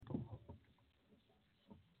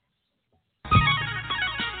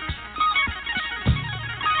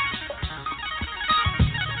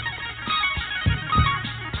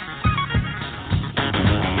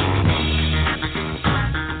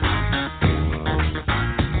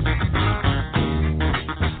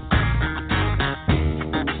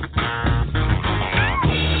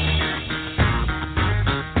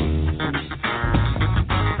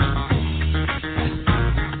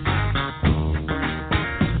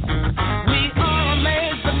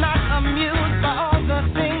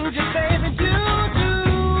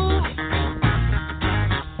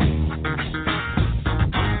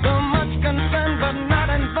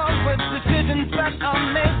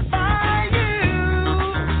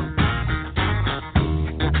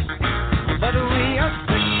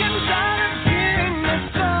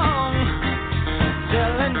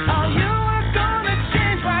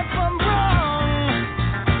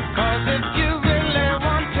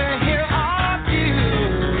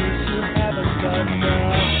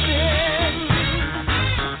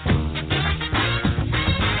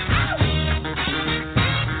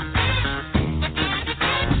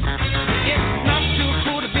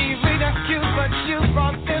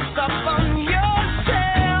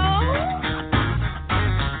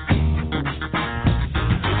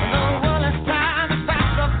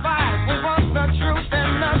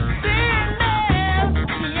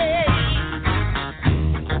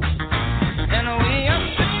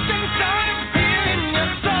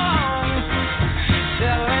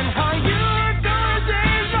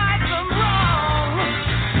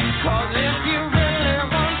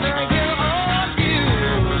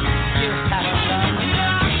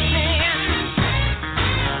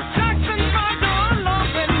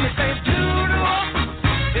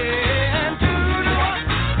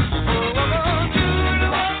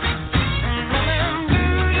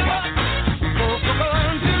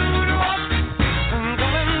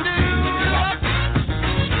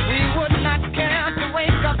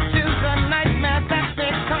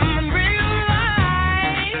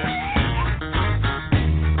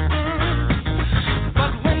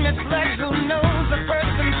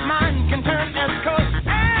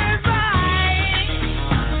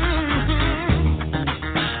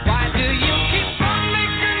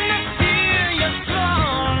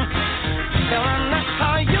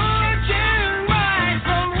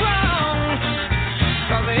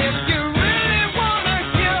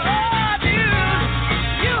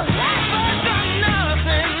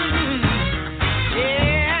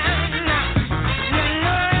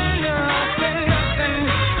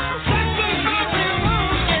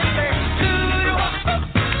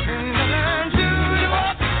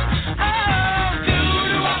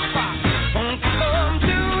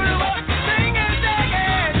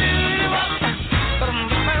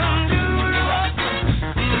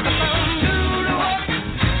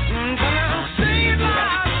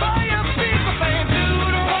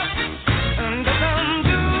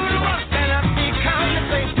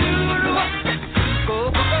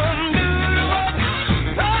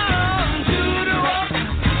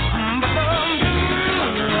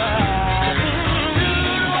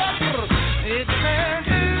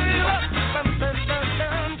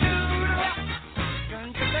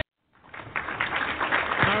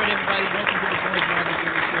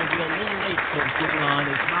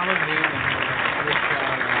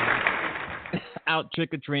out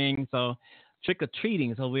trick or treating. So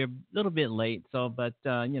we're a little bit late. So, but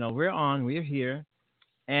we're here,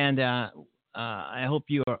 and I hope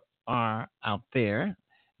you are out there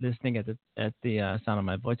listening at the sound of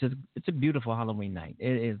my voice. It's a beautiful Halloween night.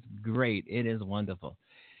 It is great. It is wonderful,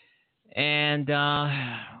 and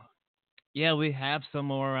yeah, we have some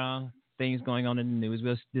more things going on in the news.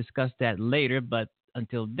 We'll discuss that later. But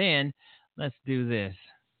until then, let's do this.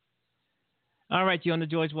 All right, you're on the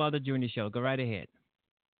George Wilder Jr. Show. Go right ahead.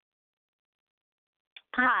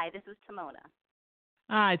 Hi, this is Timona.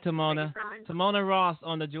 Hi, Timona. Timona Ross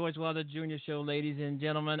on the George Wilder Jr. Show, ladies and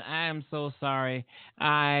gentlemen. I am so sorry.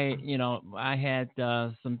 I had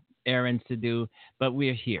some errands to do, but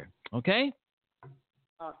we're here. Okay?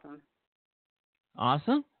 Awesome.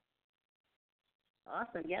 Awesome?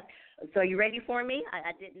 Awesome, yep. So you ready for me?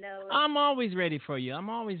 I didn't know. I'm always ready for you.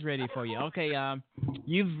 Okay,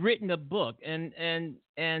 you've written a book, and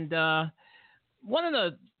one of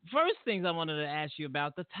the first things I wanted to ask you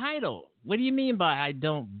about the title. What do you mean by I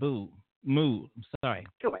don't moo? Sorry.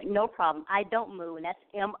 Sure, no problem. I don't moo, and that's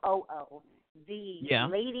MOO. The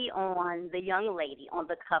young lady on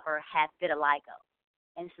the cover has vitiligo,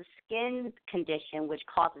 and it's a skin condition which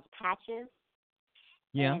causes patches.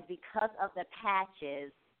 Yeah. And because of the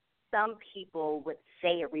patches, some people would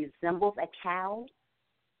say it resembles a cow,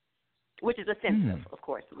 which is offensive, of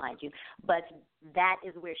course, mind you. But that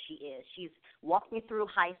is where she is. She's walking through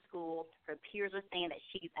high school. Her peers are saying that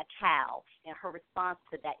she's a cow, and her response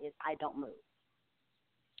to that is, I don't move.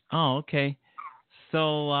 Oh, okay.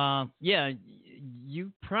 So,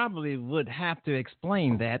 you probably would have to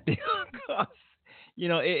explain that because,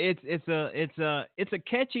 it's a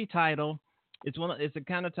catchy title. It's a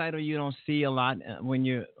kind of title you don't see a lot when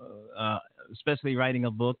you're, especially writing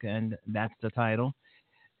a book, and that's the title.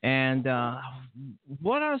 And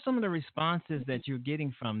what are some of the responses that you're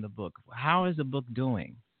getting from the book? How is the book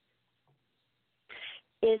doing?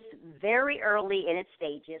 It's very early in its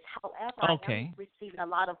stages. However, Okay. I'm receiving a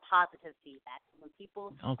lot of positive feedback. When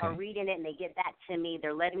people are reading it and they get back to me,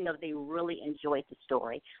 they're letting me know they really enjoyed the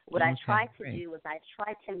story. What I try to do is I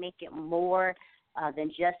try to make it more than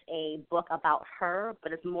just a book about her,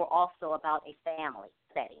 but it's more also about a family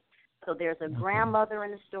setting. So there's a grandmother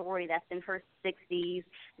in the story that's in her 60s.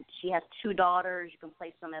 She has two daughters. You can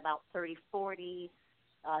place them at about 30, 40.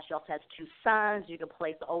 She also has two sons. You can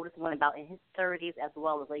place the oldest one about in his 30s, as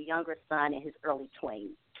well as a younger son in his early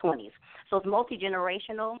 20s. So it's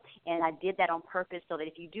multi-generational, and I did that on purpose so that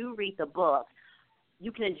if you do read the book,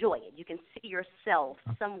 you can enjoy it. You can see yourself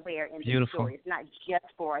somewhere in the story. It's not just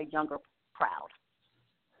for a younger crowd.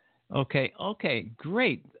 Okay,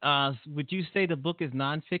 great. Would you say the book is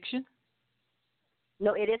nonfiction?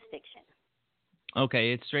 No, it is fiction.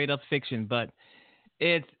 Okay, it's straight up fiction, but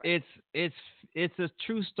it's a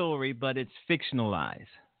true story, but it's fictionalized.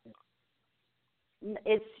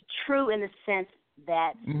 It's true in the sense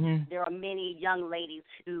that there are many young ladies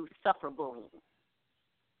who suffer bullying.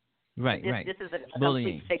 Right. This is a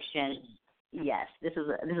complete fiction. Yes, this is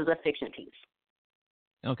a fiction piece.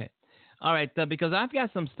 Okay. All right, because I've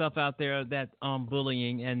got some stuff out there that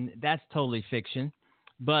bullying, and that's totally fiction,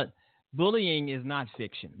 but bullying is not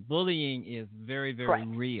fiction. Bullying is very, very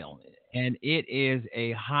real, and it is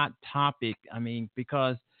a hot topic. I mean,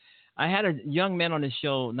 because I had a young man on the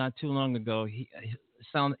show not too long ago. He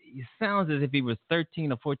sounds as if he was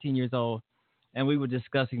 13 or 14 years old, and we were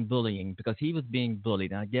discussing bullying because he was being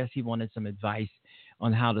bullied. And I guess he wanted some advice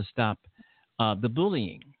on how to stop the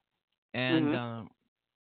bullying, and.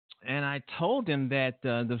 And I told him that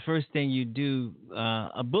the first thing you do,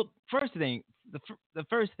 the first thing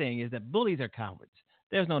is that bullies are cowards.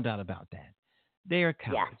 There's no doubt about that. They are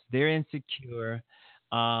cowards. Yeah. They're insecure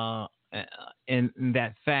in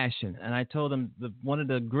that fashion. And I told him one of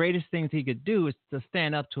the greatest things he could do is to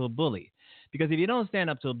stand up to a bully. Because if you don't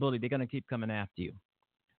stand up to a bully, they're going to keep coming after you.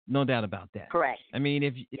 No doubt about that. Correct. I mean,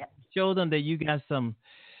 if you show them that you got some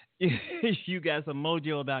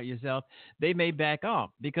mojo about yourself, they may back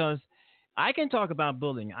off because I can talk about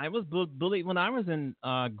bullying. I was bullied when I was in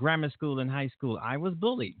grammar school and high school. I was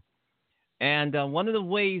bullied. And one of the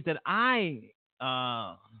ways that I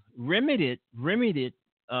remedied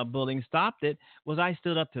bullying, stopped it, was I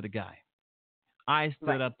stood up to the guy. I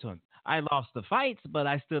stood up to him. I lost the fights, but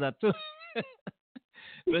I stood up to him.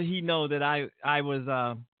 But he know that I was...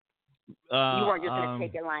 you weren't just going to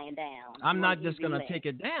take it lying down. I'm not just going to take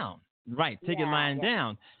it down. Right, take it lying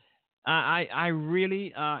down. I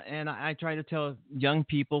really, and I try to tell young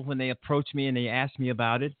people when they approach me and they ask me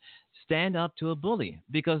about it, stand up to a bully.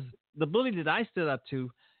 Because the bully that I stood up to,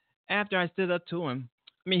 after I stood up to him,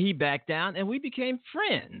 I mean, he backed down, and we became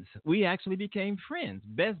friends. We actually became friends,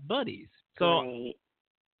 best buddies. So Great.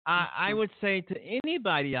 I would say to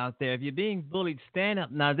anybody out there, if you're being bullied, stand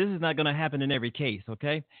up. Now, this is not going to happen in every case,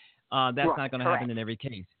 okay? That's Right. not going to happen Correct. in every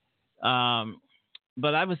case.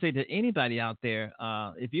 But I would say to anybody out there,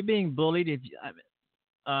 if you're being bullied, if you,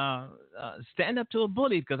 stand up to a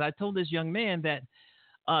bully, because I told this young man that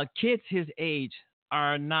kids his age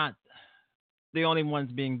are not the only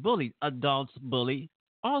ones being bullied. Adults bully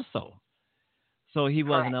also. So he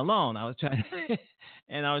wasn't Correct. alone. I was trying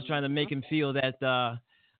and I was trying to Mm-hmm. make him feel that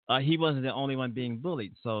he wasn't the only one being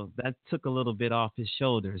bullied. So that took a little bit off his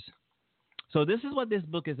shoulders. So this is what this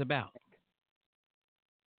book is about.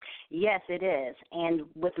 Yes, it is. And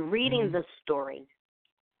with reading Mm-hmm. the story,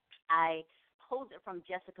 I pose it from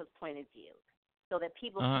Jessica's point of view so that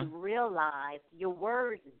people Uh huh. can realize your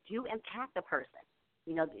words do impact a person.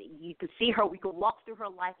 You know, you can see her, we could walk through her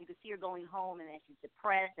life, you can see her going home and then she's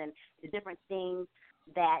depressed and the different things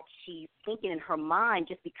that she's thinking in her mind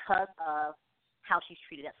just because of how she's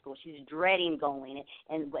treated at school. She's dreading going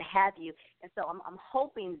and what have you. And so I'm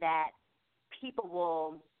hoping that people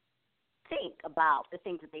will think about the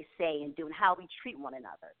things that they say and do and how we treat one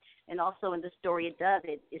another. And also in the story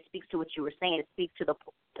it speaks to what you were saying. It speaks to the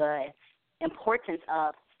importance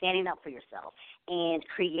of standing up for yourself and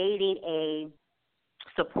creating a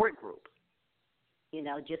support group. You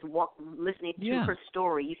know, just listening to Yeah. her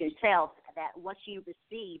story, you can tell that once she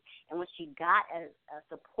received and when she got a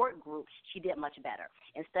support group, she did much better.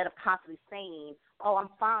 Instead of constantly saying, "Oh, I'm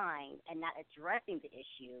fine," and not addressing the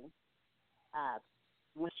issue,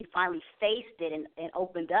 when she finally faced it and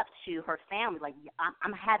opened up to her family, like,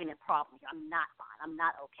 I'm having a problem here. I'm not fine. I'm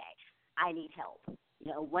not okay. I need help.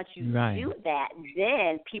 You know, once you Right. do that,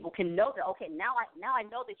 then people can know that, okay, now I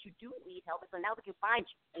know that you do need help, so now we can find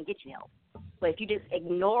you and get you help. But if you just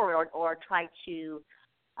ignore it or try to,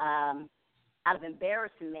 out of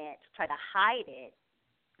embarrassment, try to hide it,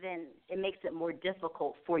 then it makes it more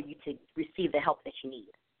difficult for you to receive the help that you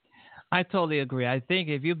need. I totally agree. I think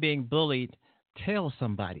if you're being bullied, tell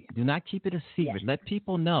somebody. Do not keep it a Yes. secret. Let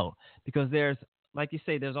people know because there's, like you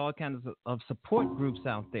say, there's all kinds of support groups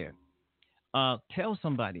out there. Tell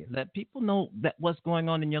somebody. Let people know that what's going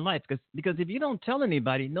on in your life. Because if you don't tell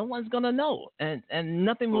anybody, no one's gonna know, and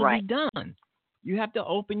nothing will be Right. done. You have to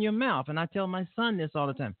open your mouth, and I tell my son this all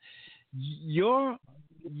the time. Your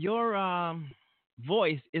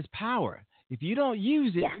voice is power. If you don't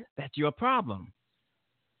use it, Yeah. that's your problem.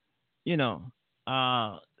 You know.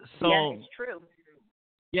 Uh, Yeah, so it's true.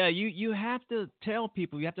 yeah, you have to tell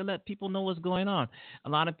people. You have to let people know what's going on. A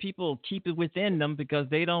lot of people keep it within them because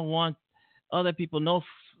they don't want other people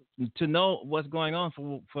to know what's going on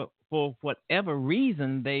for whatever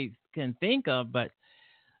reason they can think of. But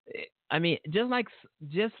I mean, just like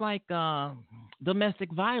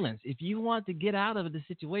domestic violence. If you want to get out of the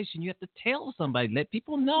situation, you have to tell somebody. Let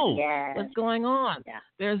people know Yes. what's going on. Yeah.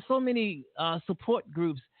 There are so many support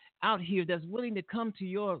groups out here that's willing to come to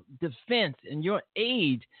your defense and your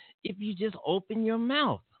aid if you just open your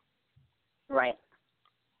mouth. Right.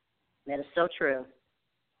 That is so true.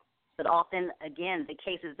 But often, again, the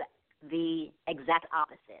case is the exact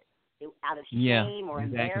opposite. Out of Yeah, shame or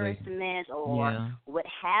exactly. embarrassment or Yeah. what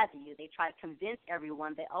have you, they try to convince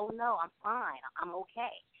everyone that, oh, no, I'm fine, I'm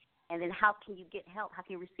okay. And then how can you get help? How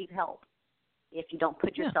can you receive help if you don't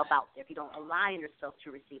put Yeah. yourself out there, if you don't allow yourself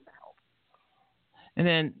to receive the help? And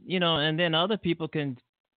then, and then other people can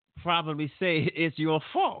probably say it's your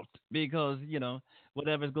fault because,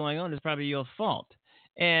 whatever's going on is probably your fault.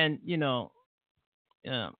 And,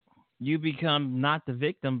 uh, you become not the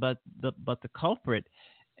victim, but the culprit.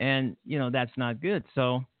 And, that's not good.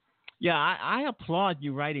 So, yeah, I applaud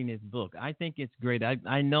you writing this book. I think it's great.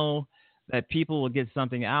 I know that people will get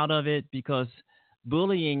something out of it because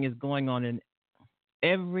bullying is going on in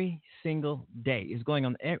every single day. It's going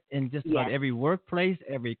on in just about Yes. every workplace,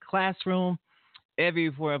 every classroom,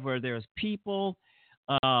 everywhere where there's people,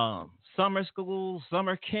 uh, summer school,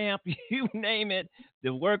 summer camp, you name it,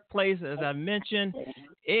 the workplace, as I mentioned,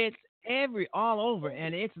 it's all over,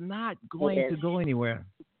 and it's not It going is. to go anywhere.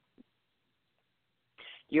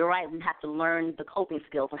 You're right. We have to learn the coping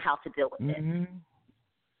skills and how to deal with it. Hmm.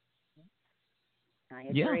 I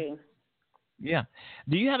Yeah, agree. yeah.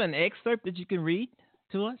 Do you have an excerpt that you can read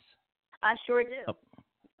to us? I sure do.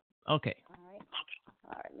 Oh, okay. All right.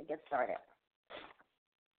 All right, let me get started.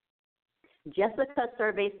 Jessica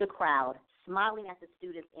surveys the crowd, smiling at the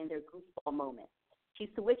students in their goofball moments. She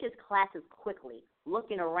switches classes quickly,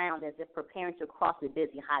 looking around as if preparing to cross a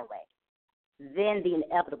busy highway. Then the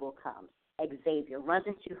inevitable comes. Xavier runs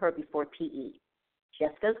into her before PE.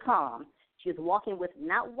 Jessica's calm. She is walking with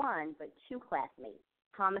not one, but two classmates.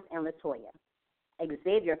 Thomas and Latoya.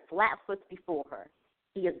 Xavier flat-foots before her.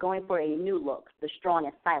 He is going for a new look, the strong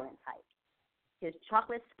and silent type. His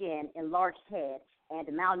chocolate skin, enlarged head, and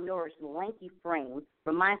malnourished, lanky frame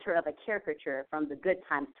reminds her of a caricature from the Good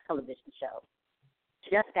Times television show.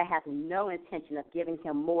 Jessica has no intention of giving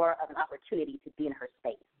him more of an opportunity to be in her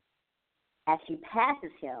space. As she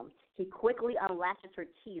passes him, he quickly unlatches her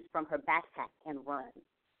keys from her backpack and runs.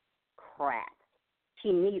 Crap.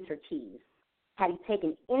 She needs her keys. Had he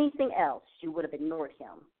taken anything else, she would have ignored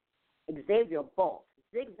him. Xavier bolts,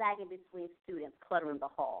 zigzagging between students cluttering the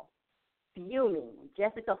hall. Fuming,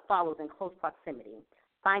 Jessica follows in close proximity,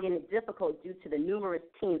 finding it difficult due to the numerous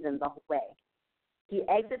teens in the way. He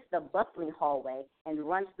exits the bustling hallway and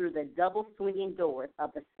runs through the double swinging doors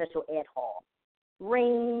of the special ed hall.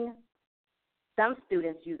 Ring! Some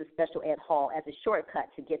students use the special ed hall as a shortcut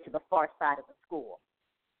to get to the far side of the school.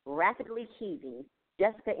 Rapidly heaving,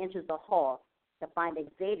 Jessica enters the hall to find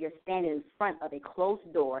Xavier standing in front of a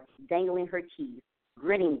closed door, dangling her keys,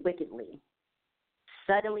 grinning wickedly.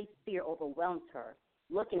 Suddenly, fear overwhelms her.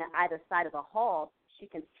 Looking at either side of the hall, she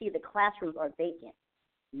can see the classrooms are vacant.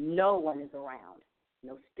 No one is around.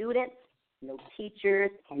 No students, no teachers,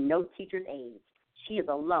 and no teacher's aides. She is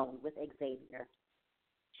alone with Xavier.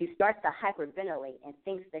 She starts to hyperventilate and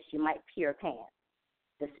thinks that she might pee her pants.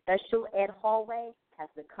 The special ed hallway has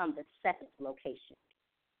become the second location.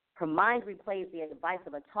 Her mind replays the advice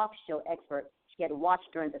of a talk show expert she had watched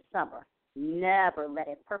during the summer. Never let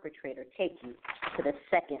a perpetrator take you to the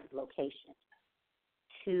second location.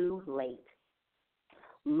 Too late.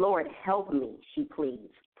 Lord, help me, she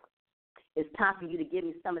pleads. It's time for you to give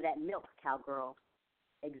me some of that milk, cowgirl.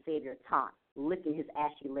 Xavier taunts, licking his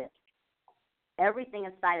ashy lips. Everything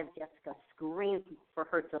inside of Jessica screams for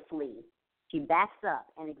her to flee. She backs up,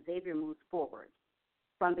 and Xavier moves forward.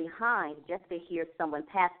 From behind, Jessica hears someone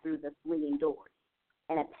pass through the swinging doors.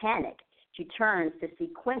 In a panic, she turns to see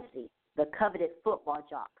Quincy, the coveted football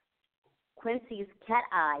jock. Quincy's cat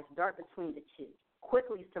eyes dart between the two,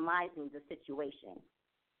 quickly surmising the situation.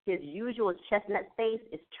 His usual chestnut face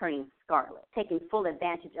is turning scarlet. Taking full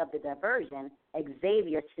advantage of the diversion,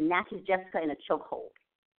 Xavier snatches Jessica in a chokehold.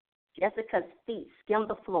 Jessica's feet skim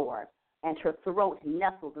the floor, and her throat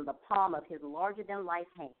nestles in the palm of his larger-than-life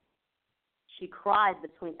hand. She cries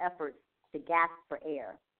between efforts to gasp for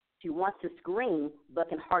air. She wants to scream, but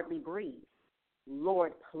can hardly breathe.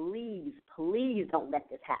 Lord, please, please don't let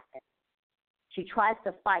this happen. She tries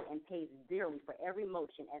to fight and pays dearly for every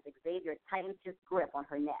motion as Xavier tightens his grip on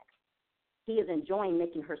her neck. He is enjoying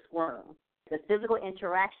making her squirm. The physical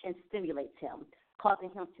interaction stimulates him, causing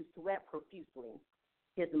him to sweat profusely.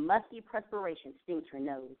 His musky perspiration stings her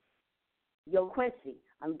nose. Yo, Quincy,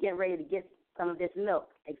 I'm getting ready to get some of this milk,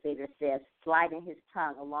 Xavier says, sliding his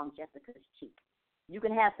tongue along Jessica's cheek. You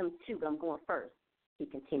can have some too, but I'm going first, he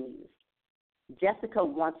continues. Jessica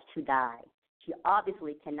wants to die. She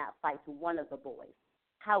obviously cannot fight one of the boys.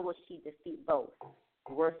 How will she defeat both?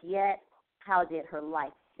 Worse yet, how did her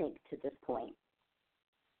life sink to this point?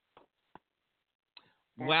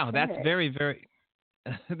 Wow, that's very, very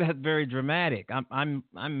that's very dramatic. I'm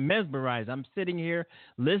mesmerized. I'm sitting here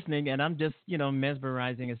listening, and I'm just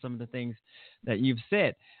mesmerizing at some of the things that you've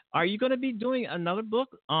said. Are you going to be doing another book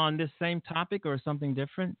on this same topic or something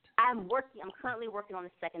different? I'm currently working on the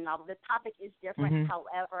second novel. The topic is different. Mm-hmm.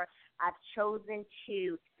 However, I've chosen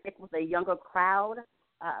to stick with a younger crowd,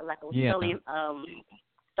 like I was telling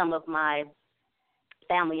some of my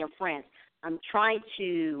family and friends. I'm trying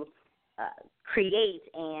to create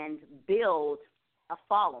and build a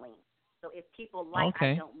following. So if people like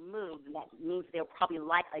I Don't Move, that means they'll probably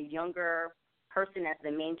like a younger person as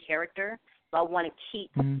the main character. So I want to keep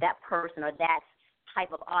that person or that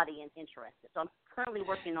type of audience interested. So I'm currently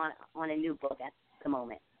working on a new book at the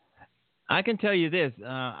moment. I can tell you this: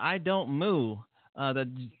 I Don't Move.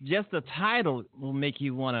 Just the title will make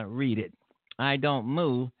you want to read it. I Don't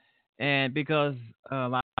Move, and because a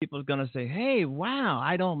lot of people are going to say, "Hey, wow,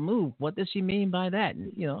 I don't move. What does she mean by that?"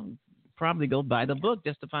 And, probably go buy the book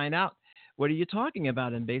just to find out what are you talking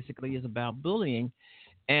about. And basically, it's about bullying.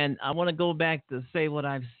 And I want to go back to say what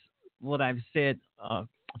I've said a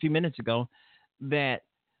few minutes ago, that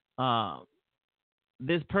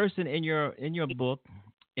this person in your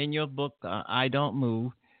book, I Don't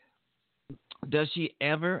Move, does she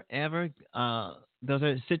ever does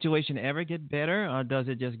her situation ever get better, or does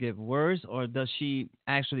it just get worse, or does she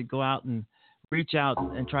actually go out and reach out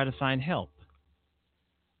and try to find help?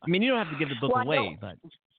 I mean, you don't have to give the book away, but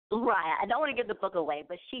right. I don't want to give the book away,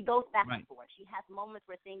 but she goes back and forth. She has moments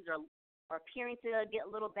where things are appearing to get a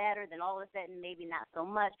little better, then all of a sudden maybe not so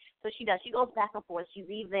much. So she does. She goes back and forth. She's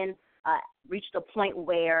even reached a point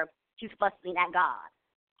where she's fussing at God.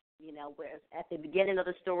 Where at the beginning of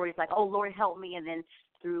the story, it's like, oh, Lord, help me. And then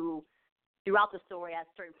throughout the story, at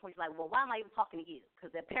certain points, like, well, why am I even talking to you?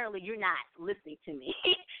 Because apparently you're not listening to me,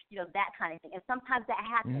 that kind of thing. And sometimes that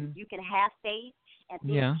happens. Mm-hmm. You can have faith, and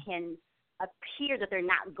things can appear that they're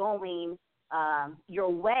not going your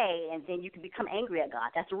way, and then you can become angry at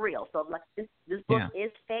God. That's real. So, like, this book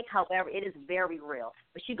is fake. However, it is very real.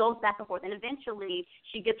 But she goes back and forth, and eventually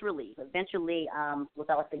she gets relief. Eventually,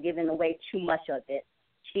 without giving away too much of it,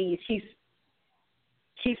 she's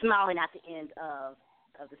smiling at the end of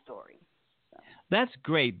the story. So. That's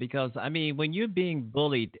great because, I mean, when you're being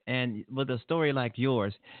bullied and with a story like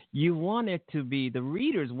yours, you want it to be, the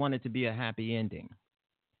readers want it to be a happy ending.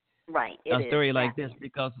 Right. A story like this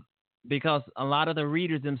because a lot of the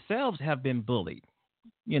readers themselves have been bullied,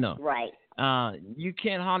 Right. You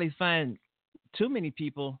can't hardly find too many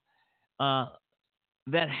people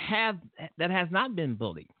that has not been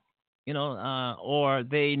bullied, or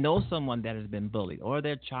they know someone that has been bullied, or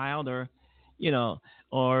their child, or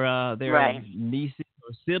or their nieces or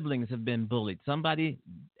siblings have been bullied. Somebody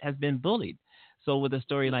has been bullied. So with a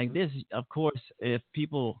story like this, of course, if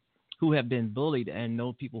people who have been bullied and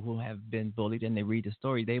know people who have been bullied and they read the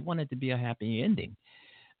story, they want it to be a happy ending.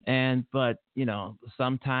 But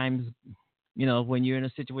sometimes, when you're in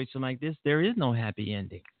a situation like this, there is no happy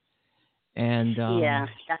ending. And yeah,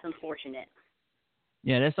 that's unfortunate.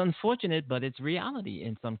 Yeah, that's unfortunate, but it's reality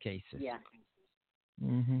in some cases. Yeah.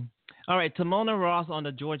 Mm-hmm. All right, Timona Ross on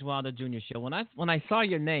the George Wilder Jr. Show. When I saw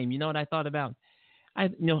your name, you know what I thought about?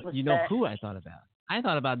 Who I thought about? I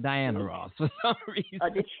thought about Diana Ross for some reason. Oh,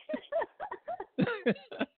 did you?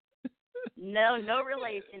 No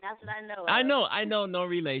relation. That's what I know. I know, no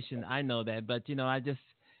relation. I know that, but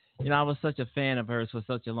I was such a fan of hers for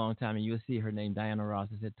such a long time, and you'll see her name, Diana Ross.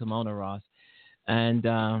 I said Timona Ross, and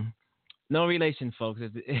no relation, folks.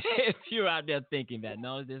 If you're out there thinking that,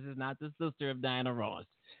 no, this is not the sister of Diana Ross.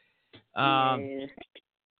 I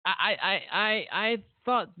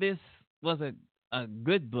thought this was a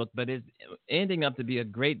good book, but it's ending up to be a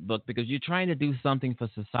great book because you're trying to do something for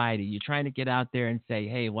society. You're trying to get out there and say,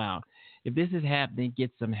 hey, wow, if this is happening,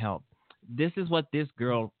 get some help. This is what this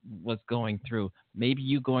girl was going through. Maybe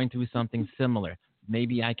you going through something similar.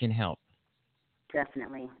 Maybe I can help.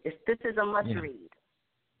 Definitely. This is a must read,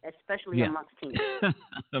 especially amongst teens.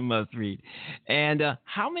 A must read. And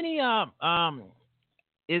how many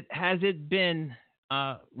has it been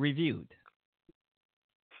reviewed?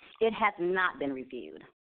 It has not been reviewed.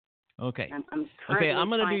 Okay. I'm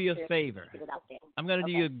going to do you a favor. I'm going to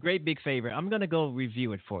do you a great big favor. I'm going to go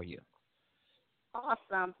review it for you.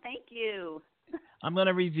 Awesome. Thank you. I'm going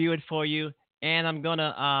to review it for you, and I'm going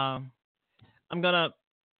to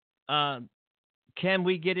can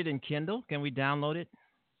we get it in Kindle? Can we download it?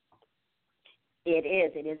 It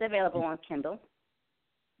is. It is available on Kindle.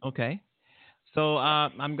 Okay. So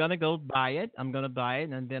I'm going to go buy it. I'm going to buy it,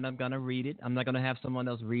 and then I'm going to read it. I'm not going to have someone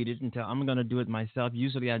else read it until I'm going to do it myself.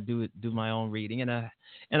 Usually I do my own reading, and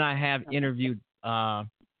I have interviewed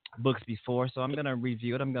books before, so I'm going to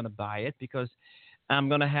review it. I'm going to buy it because I'm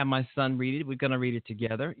going to have my son read it. We're going to read it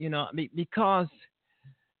together, because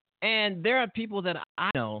and there are people that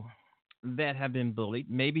I know that have been bullied.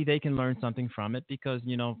 Maybe they can learn something from it because,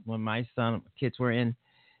 when my kids were in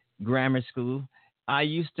grammar school, I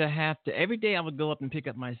used to have to, every day I would go up and pick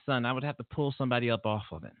up my son, I would have to pull somebody up off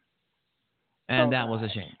of him. And that was a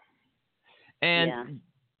shame. And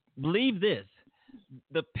believe this,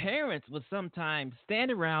 the parents would sometimes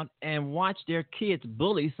stand around and watch their kids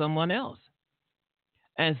bully someone else.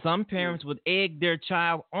 And some parents would egg their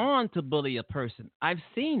child on to bully a person. I've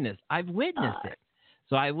seen this. I've witnessed it.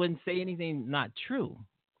 So I wouldn't say anything not true,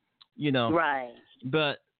 Right.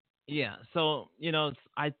 But, so,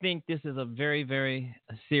 I think this is a very, very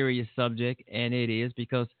serious subject, and it is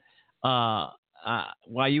because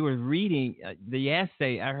while you were reading the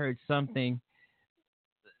essay, I heard something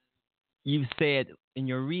you said in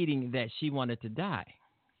your reading that she wanted to die.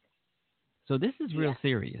 So this is real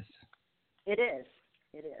serious. It is.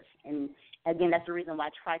 It is. And again, that's the reason why I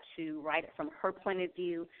try to write it from her point of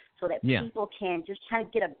view so that people can just try to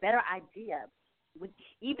get a better idea.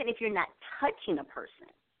 Even if you're not touching a person,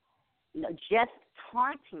 just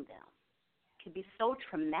taunting them can be so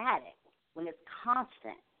traumatic when it's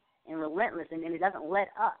constant and relentless and then it doesn't let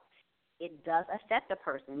up. It does affect a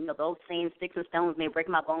person. Those saying sticks and stones may break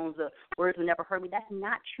my bones, words will never hurt me. That's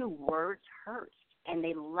not true. Words hurt. And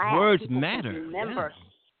they last. Words people matter. Remember.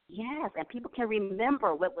 Yes, and people can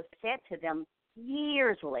remember what was said to them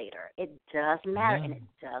years later. It does matter, and it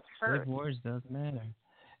does hurt. Words does matter.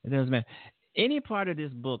 It does matter. Any part of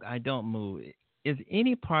this book, I Don't Move, is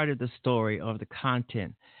any part of the story or the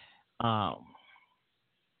content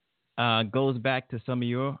goes back to some of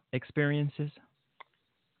your experiences?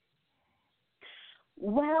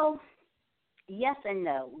 Well, yes and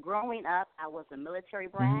no. Growing up, I was a military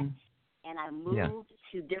brat, and I moved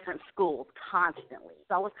to different schools constantly.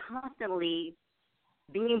 So I was constantly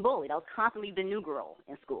being bullied. I was constantly the new girl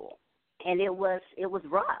in school, and it was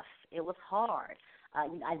rough. It was hard.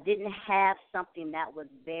 I didn't have something that was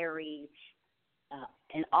very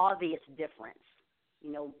an obvious difference.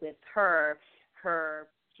 With her,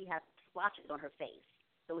 she had splotches on her face,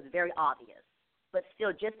 so it was very obvious. But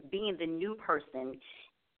still, just being the new person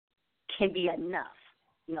can be enough,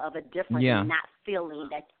 of a difference and not feeling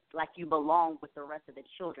that like you belong with the rest of the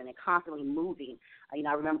children and constantly moving.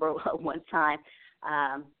 I remember one time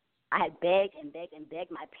I had begged and begged and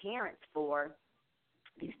begged my parents for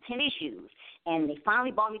these tennis shoes, and they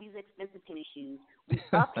finally bought me these expensive tennis shoes. We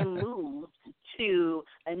up and moved to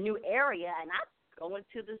a new area, and I go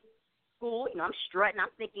into the school, I'm strutting,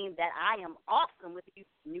 I'm thinking that I am awesome with these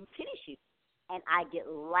new tennis shoes, and I get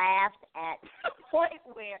laughed at to the point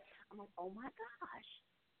where I'm like, oh my gosh.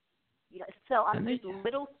 So I'm just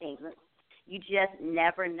little things. You just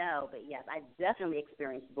never know. But yes, I definitely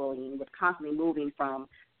experienced bullying with constantly moving from,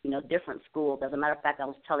 different schools. As a matter of fact, I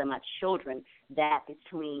was telling my children that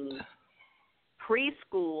between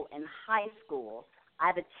preschool and high school,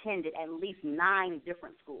 I've attended at least 9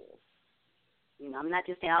 different schools. I'm not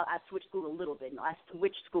just saying I switched schools a little bit. No, I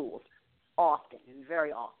switched schools often,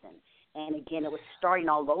 very often. And again, it was starting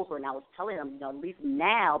all over, and I was telling them, at least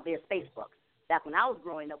now there's Facebook. Back when I was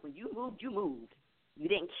growing up, when you moved, you moved. You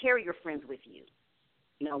didn't carry your friends with you,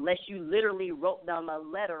 unless you literally wrote them a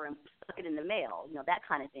letter and stuck it in the mail, that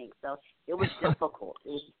kind of thing. So it was difficult.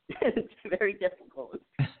 It was very difficult.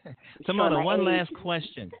 Timona, one last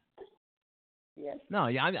question. Yes. No,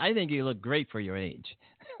 I think you look great for your age.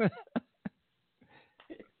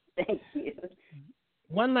 Thank you.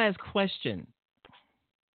 One last question.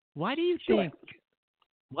 Why do you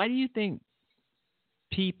think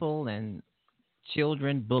people and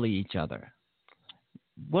children bully each other?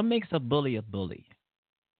 What makes a bully,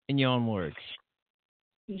 in your own words?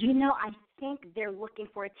 I think they're looking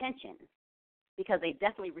for attention because they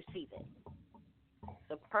definitely receive it.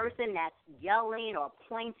 The person that's yelling or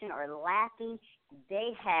pointing or laughing,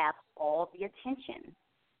 they have all the attention.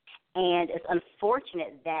 And it's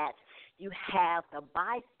unfortunate that you have the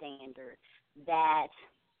bystanders that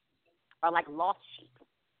are like lost sheep.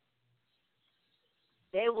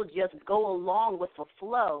 They will just go along with the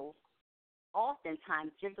flow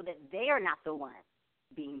oftentimes just so that they are not the one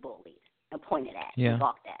being bullied and pointed at and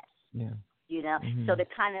balked at. Yeah. So they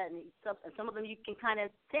kind of, some of them you can kind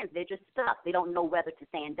of sense they're just stuck. They don't know whether to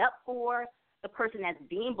stand up for the person that's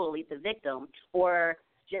being bullied, the victim, or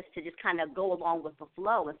just kind of go along with the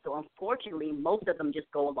flow. And so unfortunately, most of them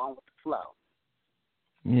just go along with the flow.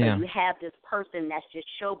 Yeah. So you have this person that's just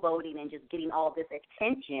showboating and just getting all this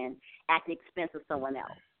attention at the expense of someone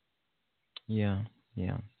else. Yeah.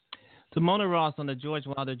 Timona Ross on the George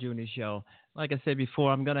Wilder Jr. Show. Like I said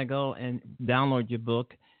before, I'm going to go and download your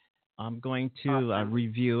book. I'm going to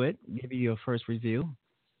review it, give you your first review.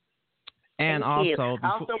 And Thank you. also...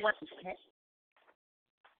 I also want to...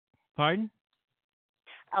 Pardon?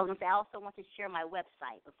 I was going to say, I also want to share my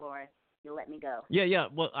website before you let me go. Yeah.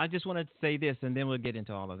 Well, I just wanted to say this, and then we'll get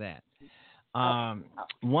into all of that.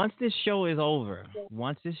 Once this show is over,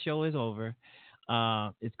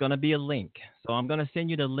 it's going to be a link. So I'm going to send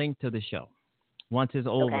you the link to the show once it's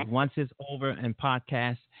over. Okay. Once it's over and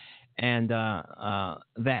podcast and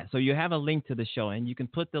that. So you have a link to the show, and you can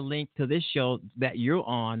put the link to this show that you're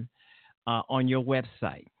on your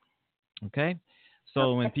website. Okay?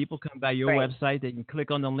 So when people come by your website, they can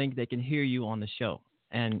click on the link. They can hear you on the show,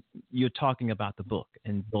 and you're talking about the book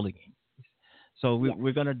and bullying. So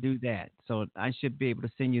we're going to do that. So I should be able to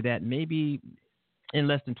send you that maybe in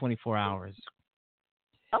less than 24 hours.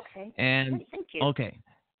 Okay. And thank you. Okay.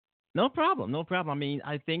 No problem. I mean,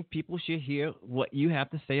 I think people should hear what you have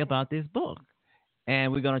to say about this book.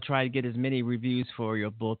 And we're going to try to get as many reviews for your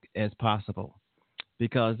book as possible.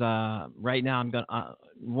 Because right now, I'm going to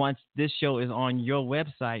once this show is on your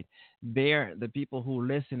website, the people who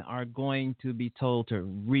listen are going to be told to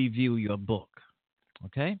review your book.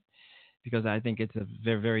 Okay? Because I think it's a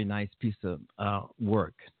very, very nice piece of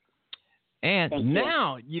work. And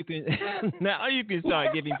now you can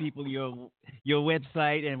start giving people your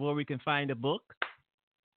website and where we can find the book.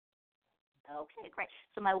 Okay, great.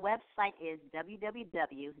 So my website is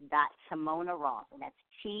www.timonaross, and that's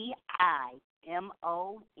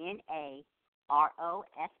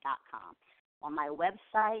TIMONAROS.com. On my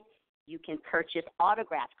website, you can purchase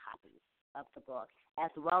autographed copies of the book,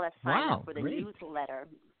 as well as sign up for the newsletter.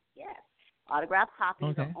 Yes. Autographed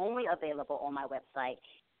copies are only available on my website.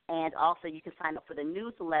 And also you can sign up for the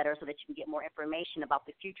newsletter so that you can get more information about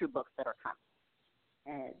the future books that are coming.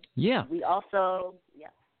 And we also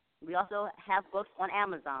have books on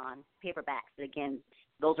Amazon, paperbacks. Again,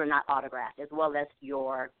 those are not autographed, as well as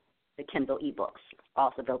the Kindle ebooks,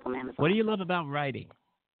 also built on Amazon. What do you love about writing?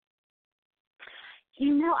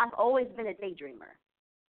 You know, I've always been a daydreamer.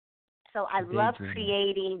 So I love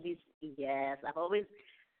creating these. Yes, I've always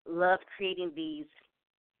loved creating these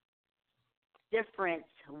different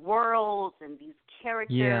worlds and these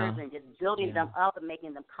characters and just building them up and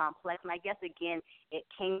making them complex. And I guess, again, it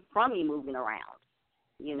came from me moving around.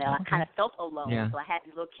 You know, I kind of felt alone, so I had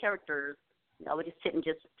these little characters. You know, I would just sit and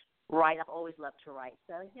just write. I've always loved to write.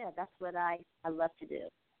 So, that's what I love to do.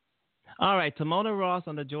 All right, Timona Ross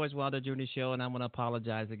on the George Wilder Jr. Show, and I'm going to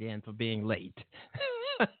apologize again for being late.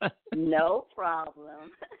 No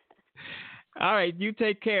problem. All right, you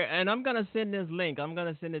take care. And I'm going to send this link. I'm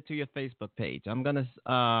going to send it to your Facebook page. I'm going to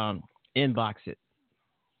inbox it.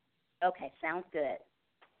 Okay, sounds good.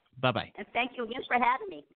 Bye-bye. And thank you again for having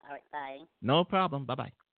me. All right, bye. No problem.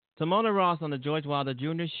 Bye-bye. Timona Ross on the George Wilder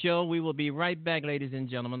Jr. Show. We will be right back, ladies and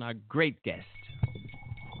gentlemen. Our great guest.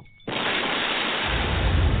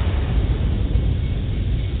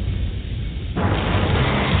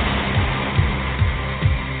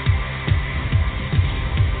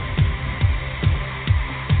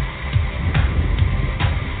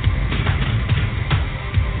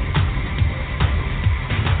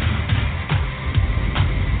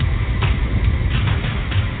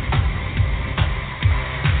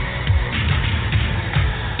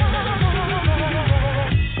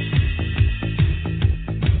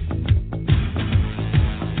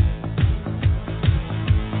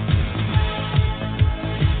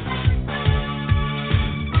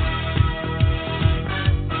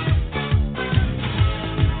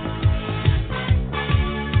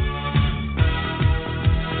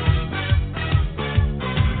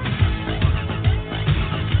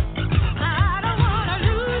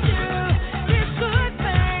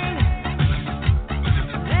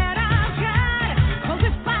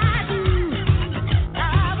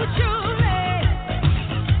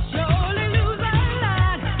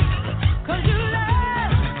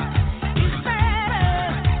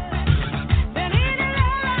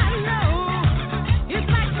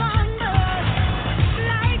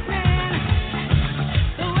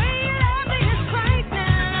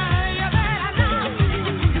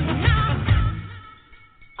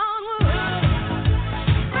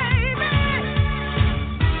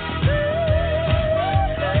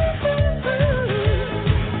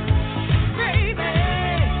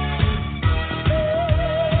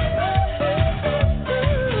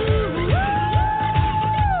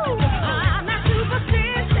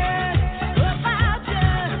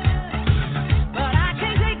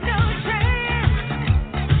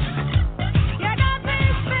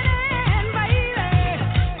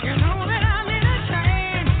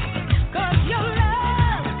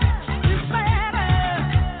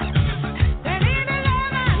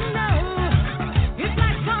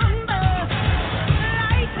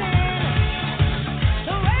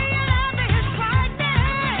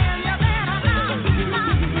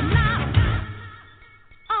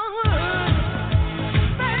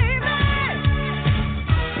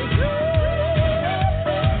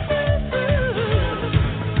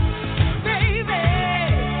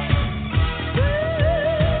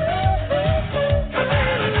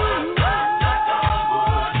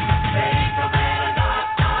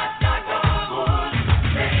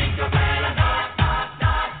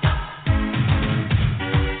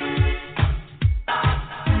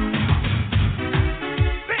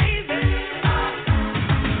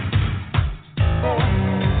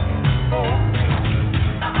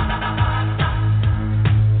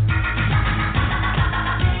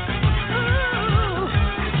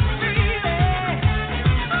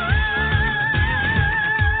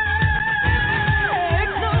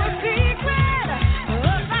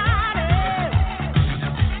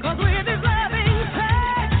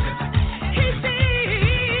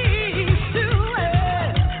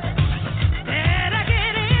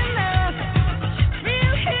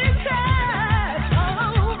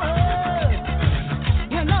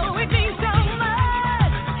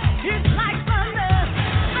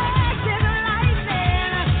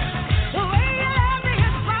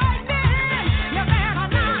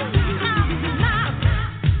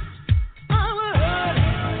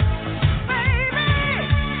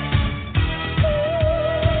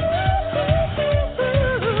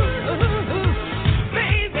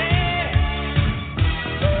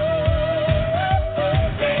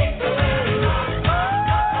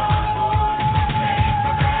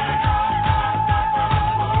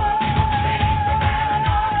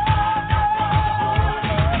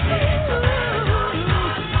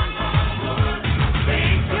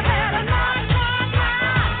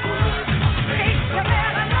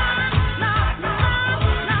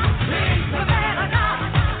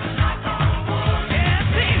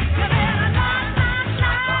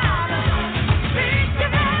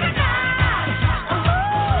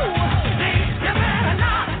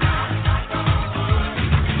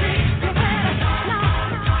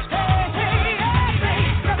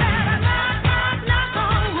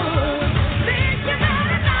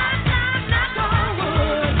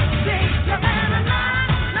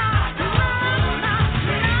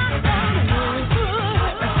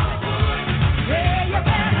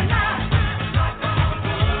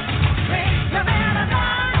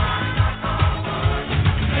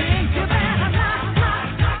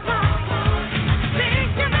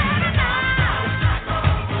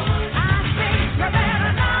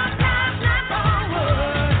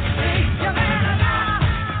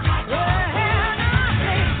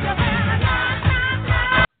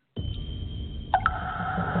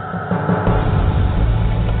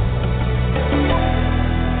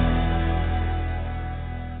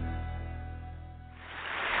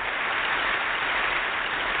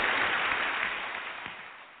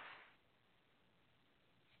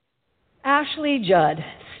 Ashley Judd,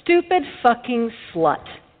 stupid fucking slut.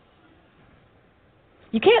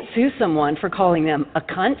 You can't sue someone for calling them a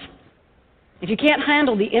cunt. If you can't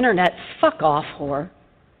handle the internet, fuck off, whore.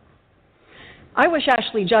 I wish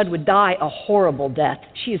Ashley Judd would die a horrible death.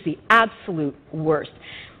 She is the absolute worst.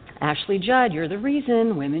 Ashley Judd, you're the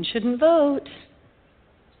reason women shouldn't vote.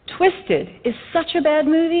 Twisted is such a bad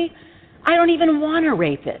movie, I don't even want to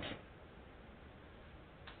rape it.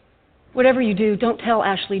 Whatever you do, don't tell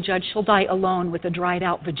Ashley Judd she'll die alone with a dried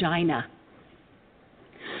out vagina.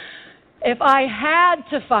 If I had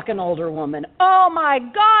to fuck an older woman, oh my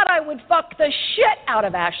God, I would fuck the shit out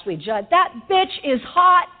of Ashley Judd. That bitch is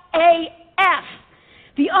hot AF.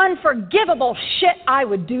 The unforgivable shit I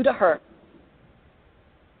would do to her.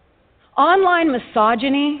 Online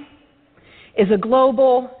misogyny is a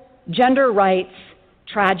global gender rights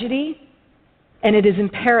tragedy, and it is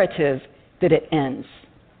imperative that it ends.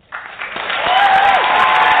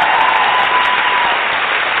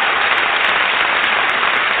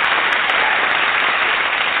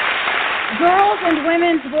 Girls' and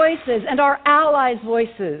women's voices and our allies'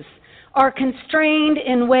 voices are constrained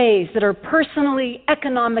in ways that are personally,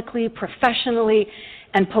 economically, professionally,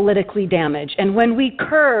 and politically damaged. And when we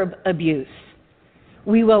curb abuse,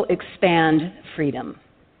 we will expand freedom.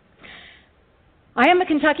 I am a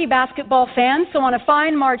Kentucky basketball fan, so on a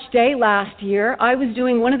fine March day last year, I was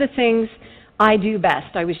doing one of the things I do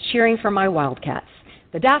best. I was cheering for my Wildcats.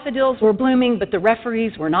 The daffodils were blooming, but the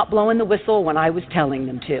referees were not blowing the whistle when I was telling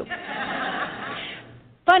them to.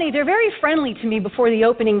 Funny, they're very friendly to me before the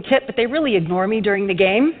opening tip, but they really ignore me during the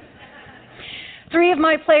game. 3 of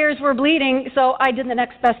my players were bleeding, so I did the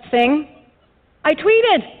next best thing. I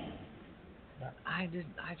tweeted. I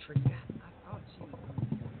forgot.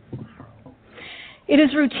 It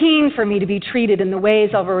is routine for me to be treated in the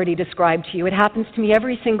ways I've already described to you. It happens to me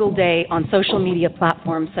every single day on social media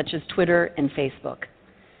platforms such as Twitter and Facebook.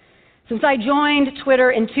 Since I joined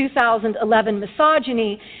Twitter in 2011,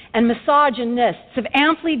 misogyny and misogynists have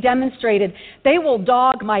amply demonstrated they will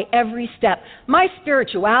dog my every step. My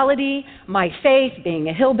spirituality, my faith, being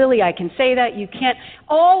a hillbilly, I can say that, you can't,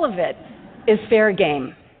 all of it is fair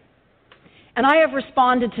game. And I have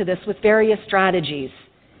responded to this with various strategies.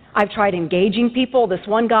 I've tried engaging people. This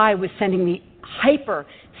one guy was sending me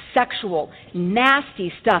hyper-sexual,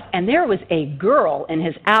 nasty stuff, and there was a girl in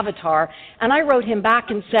his avatar, and I wrote him back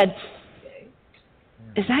and said,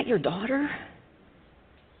 "Is that your daughter?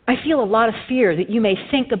 I feel a lot of fear that you may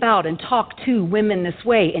think about and talk to women this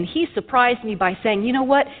way." And he surprised me by saying, "You know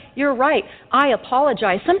what? You're right. I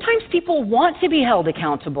apologize. Sometimes people want to be held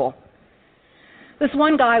accountable." This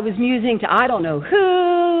one guy was musing to I don't know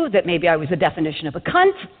who, that maybe I was a definition of a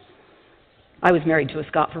cunt. I was married to a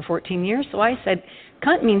Scot for 14 years, so I said,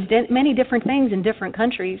 cunt means many different things in different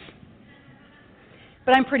countries.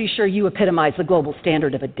 But I'm pretty sure you epitomize the global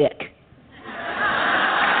standard of a dick.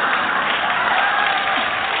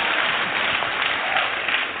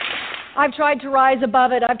 I've tried to rise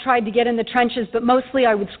above it. I've tried to get in the trenches, but mostly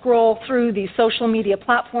I would scroll through these social media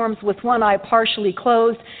platforms with one eye partially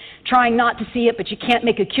closed, trying not to see it, but you can't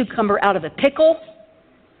make a cucumber out of a pickle.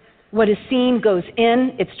 What is seen goes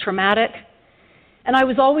in. It's traumatic. And I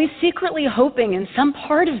was always secretly hoping in some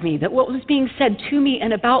part of me that what was being said to me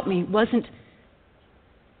and about me wasn't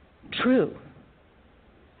true.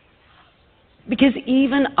 Because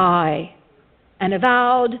even I, an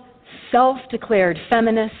avowed, self-declared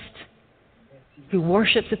feminist who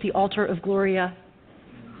worships at the altar of Gloria,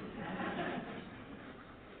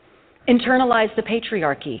 internalized the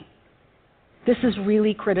patriarchy. This is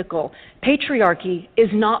really critical. Patriarchy is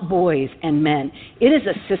not boys and men. It is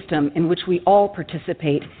a system in which we all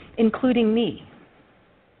participate, including me.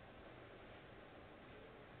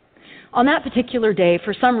 On that particular day,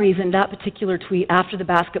 for some reason, that particular tweet after the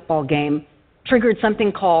basketball game triggered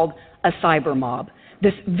something called a cyber mob,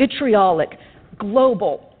 this vitriolic,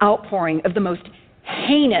 global outpouring of the most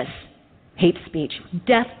heinous hate speech,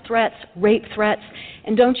 death threats, rape threats.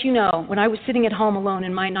 And don't you know, when I was sitting at home alone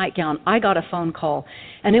in my nightgown, I got a phone call,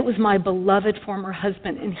 and it was my beloved former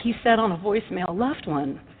husband, and he said on a voicemail, "Loved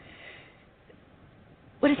one,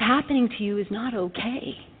 what is happening to you is not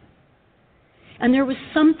okay." And there was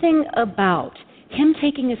something about him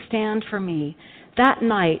taking a stand for me that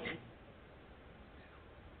night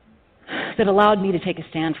that allowed me to take a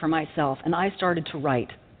stand for myself, and I started to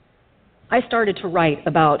write. I started to write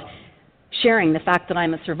about sharing the fact that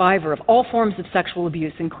I'm a survivor of all forms of sexual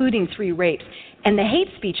abuse, including 3 rapes, and the hate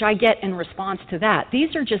speech I get in response to that.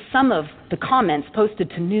 These are just some of the comments posted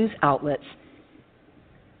to news outlets.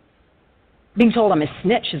 Being told I'm a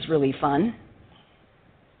snitch is really fun.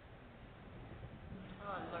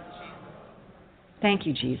 Thank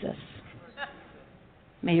you, Jesus.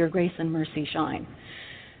 May your grace and mercy shine.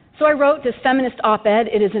 So I wrote this feminist op-ed.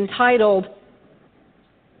 It is entitled,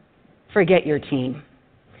 Forget Your Teen.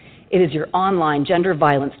 It is your online gender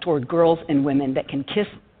violence toward girls and women that can kiss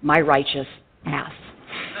my righteous ass.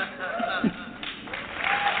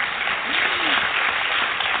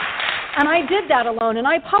 And I did that alone, and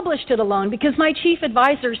I published it alone because my chief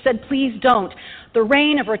advisor said, please don't. The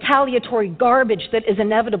reign of retaliatory garbage that is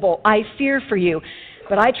inevitable, I fear for you.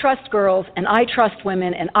 But I trust girls, and I trust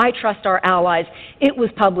women, and I trust our allies. It was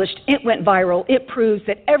published, it went viral, it proves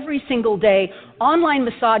that every single day, online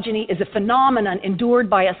misogyny is a phenomenon endured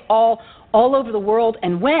by us all over the world,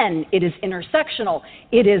 and when it is intersectional,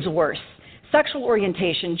 it is worse. Sexual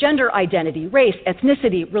orientation, gender identity, race,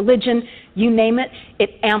 ethnicity, religion, you name it, it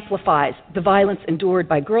amplifies the violence endured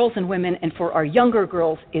by girls and women, and for our younger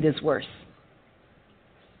girls, it is worse.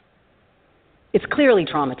 It's clearly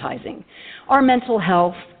traumatizing. Our mental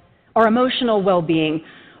health, our emotional well-being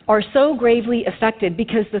are so gravely affected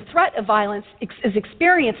because the threat of violence is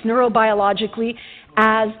experienced neurobiologically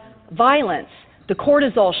as violence. The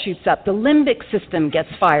cortisol shoots up, the limbic system gets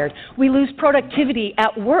fired, we lose productivity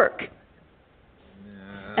at work.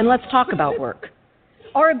 And let's talk about work.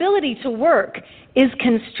 Our ability to work is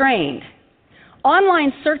constrained.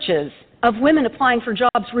 Online searches of women applying for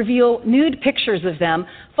jobs reveal nude pictures of them,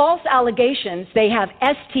 false allegations they have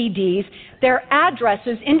STDs, their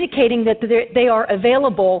addresses indicating that they are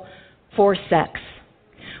available for sex,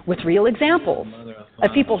 with real examples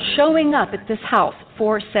of people showing up at this house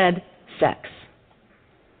for said sex.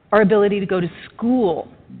 Our ability to go to school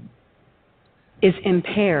is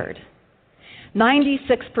impaired.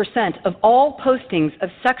 96% of all postings of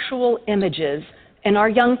sexual images in our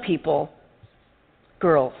young people,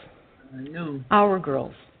 girls, our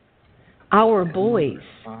girls, our boys,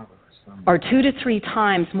 are 2 to 3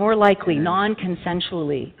 times more likely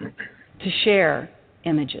non-consensually to share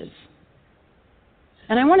images.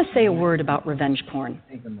 And I want to say a word about revenge porn.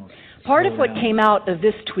 Part of what came out of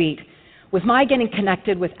this tweet was my getting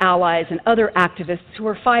connected with allies and other activists who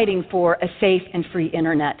are fighting for a safe and free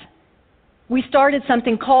internet. We started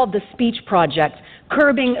something called the Speech Project,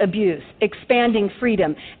 Curbing Abuse, Expanding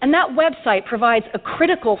Freedom. And that website provides a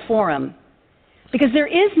critical forum because there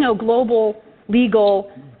is no global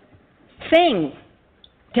legal thing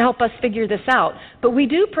to help us figure this out. But we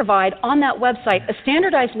do provide on that website a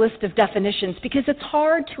standardized list of definitions because it's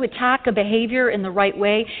hard to attack a behavior in the right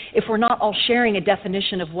way if we're not all sharing a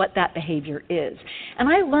definition of what that behavior is. And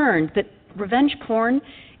I learned that revenge porn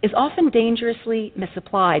is often dangerously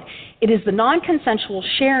misapplied. It is the non-consensual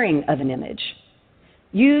sharing of an image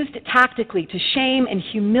used tactically to shame and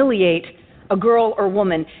humiliate a girl or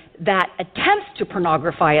woman that attempts to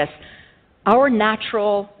pornography us. Our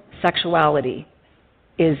natural sexuality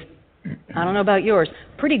is, I don't know about yours,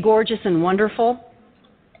 pretty gorgeous and wonderful,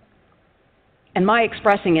 and my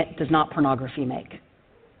expressing it does not pornography make.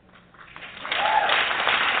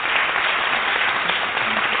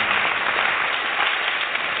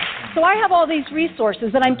 So I have all these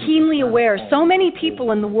resources that I'm keenly aware so many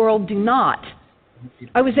people in the world do not.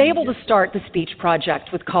 I was able to start the Speech Project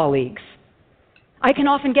with colleagues. I can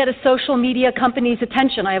often get a social media company's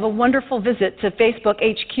attention. I have a wonderful visit to Facebook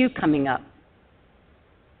HQ coming up.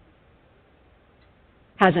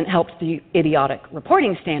 Hasn't helped the idiotic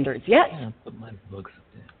reporting standards yet. Yeah, put my books up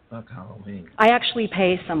there. Fuck Halloween. I actually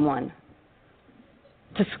pay someone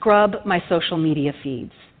to scrub my social media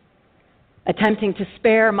feeds, attempting to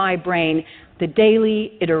spare my brain the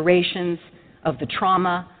daily iterations of the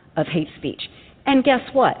trauma of hate speech. And guess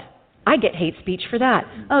what? I get hate speech for that.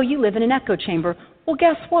 Oh, you live in an echo chamber. Well,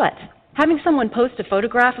 guess what? Having someone post a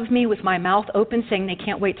photograph of me with my mouth open saying they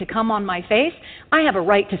can't wait to come on my face, I have a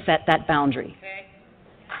right to set that boundary. Okay.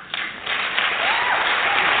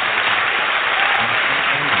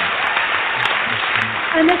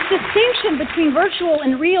 And this distinction between virtual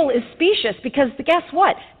and real is specious because guess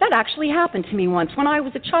what? That actually happened to me once when I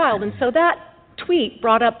was a child, and so that tweet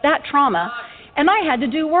brought up that trauma, and I had to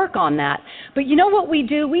do work on that. But you know what we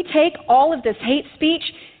do? We take all of this hate speech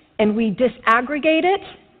and we disaggregate it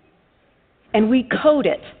and we code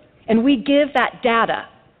it and we give that data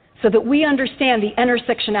so that we understand the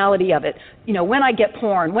intersectionality of it. You know, when I get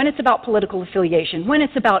porn, when it's about political affiliation, when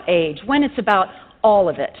it's about age, when it's about all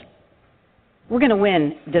of it. We're going to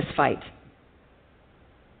win this fight.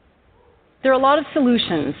 There are a lot of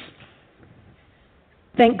solutions.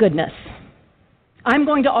 Thank goodness. I'm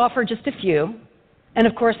going to offer just a few, and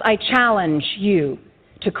of course I challenge you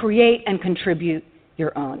to create and contribute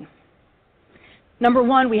your own. Number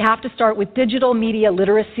one, we have to start with digital media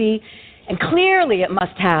literacy, and clearly it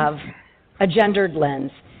must have a gendered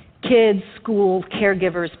lens. Kids, schools,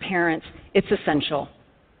 caregivers, parents, it's essential.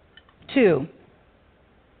 2,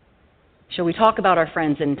 shall we talk about our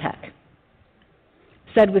friends in tech?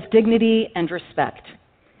 Said with dignity and respect,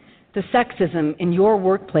 the sexism in your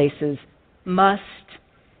workplaces must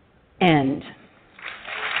end.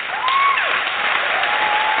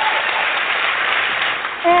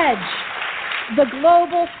 EDGE, the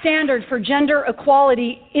global standard for gender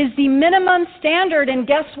equality, is the minimum standard, and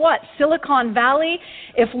guess what? Silicon Valley,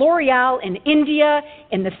 if L'Oreal in India,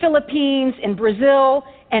 in the Philippines, in Brazil,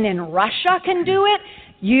 and in Russia can do it,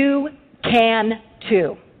 you can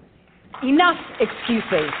too. Enough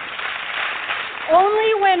excuses.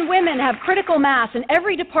 Only when women have critical mass in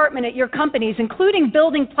every department at your companies, including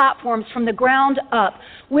building platforms from the ground up,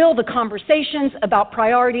 will the conversations about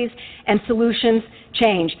priorities and solutions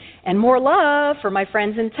change. And more love for my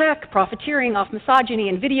friends in tech. Profiteering off misogyny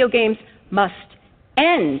and video games must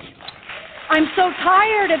end. I'm so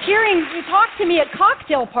tired of hearing you talk to me at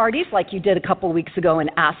cocktail parties, like you did a couple weeks ago in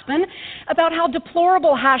Aspen, about how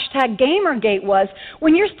deplorable #Gamergate was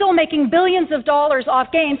when you're still making billions of dollars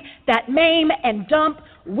off games that maim and dump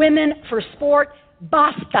women for sport.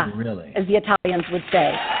 Basta, really? As the Italians would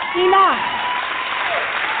say. Enough.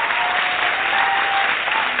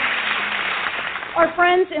 Our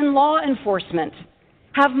friends in law enforcement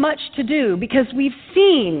have much to do because we've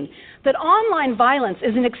seen that online violence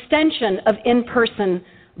is an extension of in-person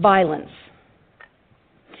violence.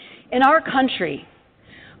 In our country,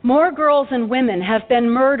 more girls and women have been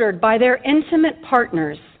murdered by their intimate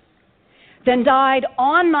partners than died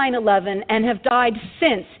on 9/11 and have died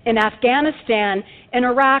since in Afghanistan and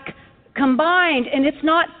Iraq combined. And it's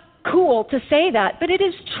not cool to say that, but it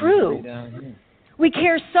is true. We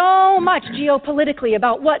care so much geopolitically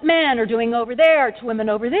about what men are doing over there to women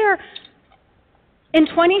over there. In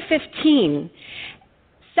 2015,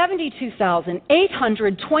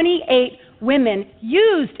 72,828 women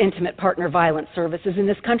used intimate partner violence services in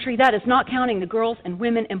this country. That is not counting the girls and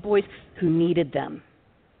women and boys who needed them.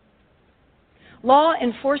 Law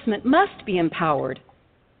enforcement must be empowered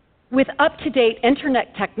with up-to-date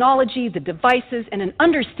internet technology, the devices, and an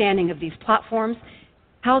understanding of these platforms,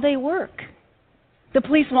 how they work. The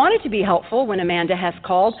police wanted to be helpful when Amanda Hess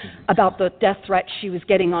called about the death threat she was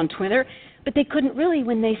getting on Twitter, but they couldn't really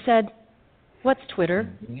when they said, "What's Twitter?"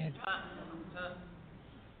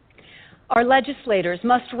 Our legislators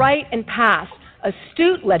must write and pass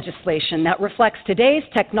astute legislation that reflects today's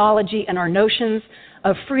technology and our notions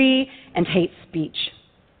of free and hate speech.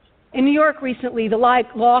 In New York recently, the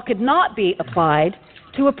law could not be applied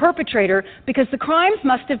to a perpetrator because the crimes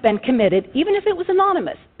must have been committed, even if it was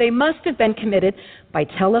anonymous. They must have been committed by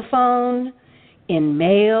telephone, in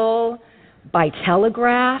mail, by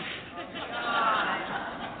telegraph.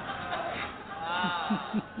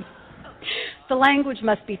 The language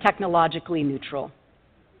must be technologically neutral.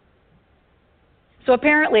 So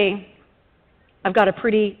apparently, I've got a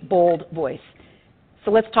pretty bold voice.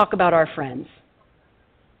 So let's talk about our friends,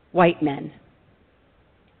 white men.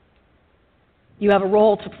 You have a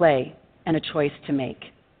role to play and a choice to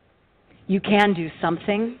make. You can do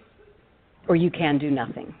something, or you can do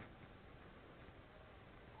nothing.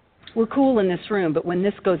 We're cool in this room, but when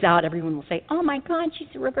this goes out, everyone will say, "Oh my God,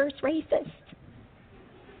 she's a reverse racist."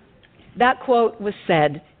 That quote was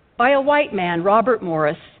said by a white man, Robert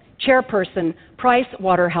Morris, chairperson,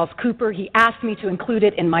 PricewaterhouseCoopers. He asked me to include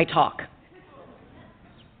it in my talk.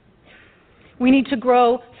 We need to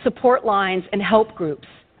grow support lines and help groups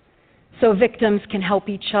so victims can help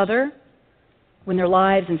each other when their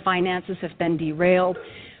lives and finances have been derailed.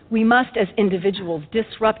 We must, as individuals,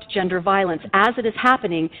 disrupt gender violence as it is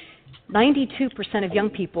happening. 92% of young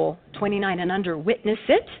people 29 and under witness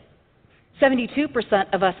it.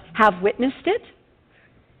 72% of us have witnessed it.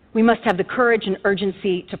 We must have the courage and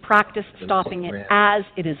urgency to practice stopping it as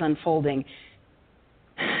it is unfolding.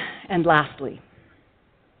 And lastly,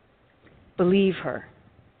 believe her.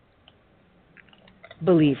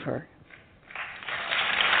 Believe her.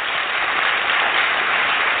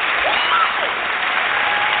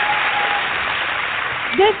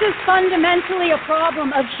 This is fundamentally a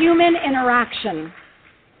problem of human interaction.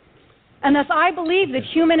 And thus I believe that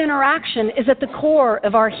human interaction is at the core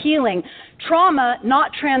of our healing. Trauma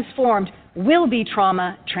not transformed will be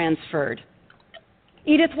trauma transferred.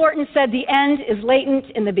 Edith Wharton said the end is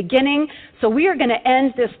latent in the beginning, so we are going to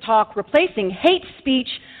end this talk replacing hate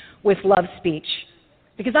speech with love speech.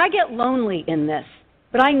 Because I get lonely in this,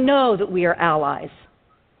 but I know that we are allies.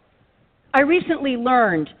 I recently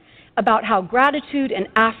learned about how gratitude and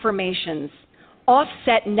affirmations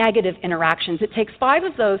offset negative interactions. It takes 5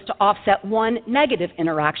 of those to offset 1 negative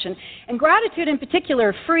interaction. And gratitude in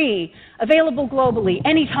particular, free, available globally,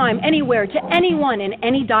 anytime, anywhere, to anyone in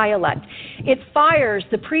any dialect. It fires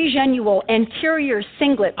the pregenual anterior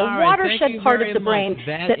cingulate, a watershed part of the brain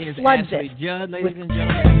that floods it. Judd, ladies and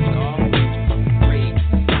gentlemen.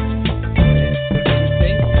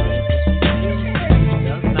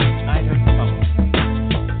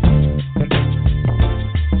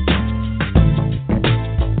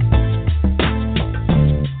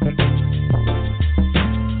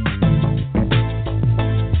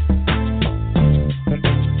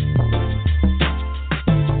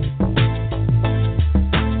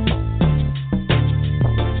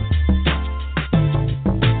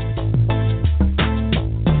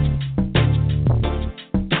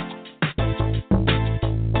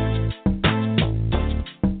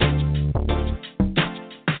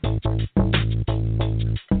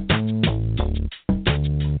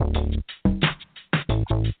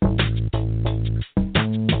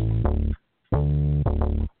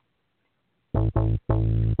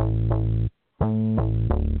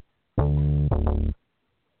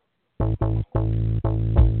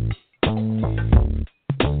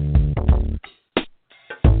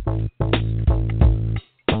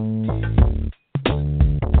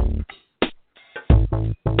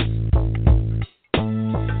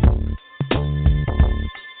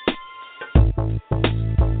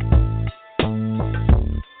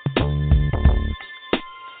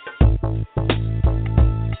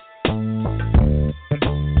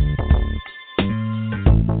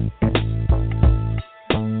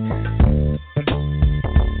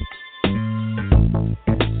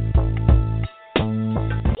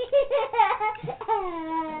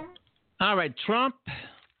 All right,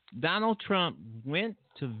 Donald Trump went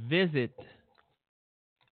to visit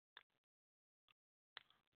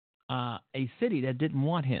a city that didn't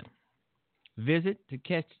want him.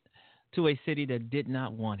 To a city that did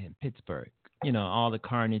not want him, Pittsburgh. You know, all the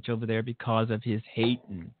carnage over there because of his hate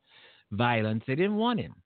and violence. They didn't want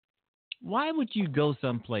him. Why would you go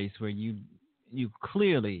someplace where you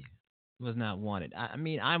clearly was not wanted? I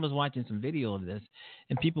mean, I was watching some video of this,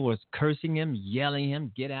 and people were cursing him, yelling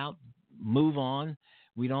him, get out, move on.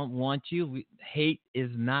 We don't want you. Hate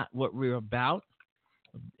is not what we're about.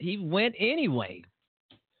 He went anyway.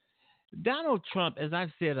 Donald Trump, as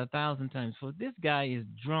I've said 1,000 times before, this guy is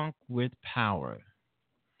drunk with power.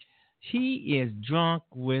 He is drunk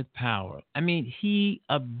with power. I mean, he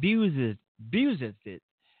abuses it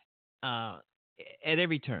at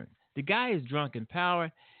every turn. The guy is drunk in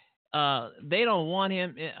power. They don't want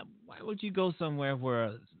him. Why would you go somewhere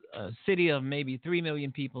where a city of maybe 3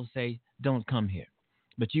 million people say, don't come here,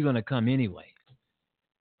 but you're going to come anyway?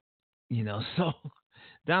 You know, so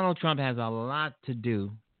Donald Trump has a lot to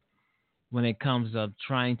do when it comes of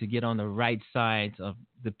trying to get on the right sides of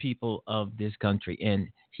the people of this country. And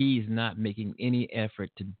he's not making any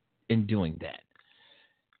effort in doing that.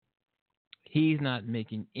 He's not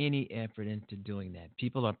making any effort into doing that.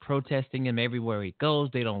 People are protesting him everywhere he goes.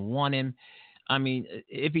 They don't want him. I mean,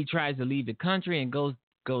 if he tries to leave the country and go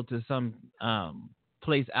to some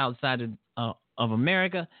place outside of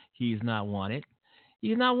America, he's not wanted.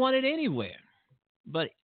 He's not wanted anywhere.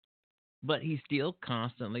 But he still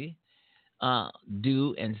constantly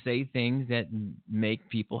do and say things that make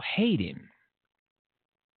people hate him.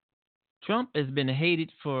 Trump has been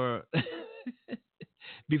hated for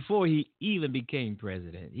before he even became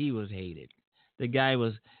president. He was hated. The guy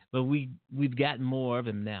was, but we've gotten more of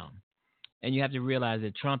him now. And you have to realize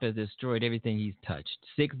that Trump has destroyed everything he's touched.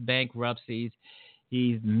 6 bankruptcies.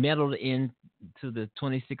 He's meddled into the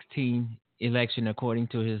 2016 election, according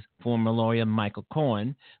to his former lawyer, Michael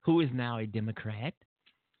Cohen, who is now a Democrat.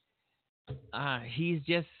 He's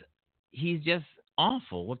just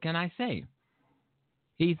awful. What can I say?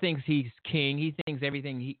 He thinks he's king. He thinks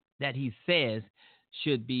everything that he says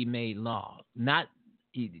should be made law.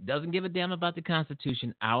 He doesn't give a damn about the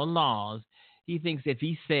Constitution, our laws. He thinks if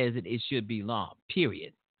he says it, it should be law,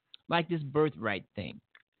 period. Like this birthright thing.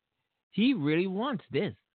 He really wants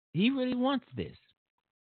this. He wants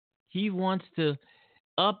to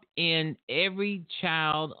upend every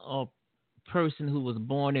child or person who was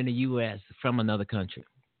born in the U.S. from another country.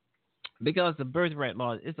 Because the birthright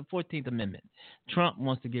law is the 14th Amendment. Trump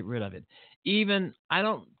wants to get rid of it. Even, I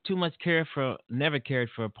don't too much never cared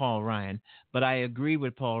for Paul Ryan, but I agree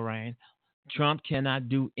with Paul Ryan. Trump cannot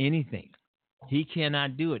do anything. He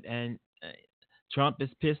cannot do it. And Trump is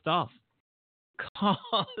pissed off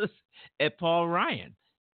at Paul Ryan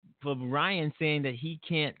for Ryan saying that he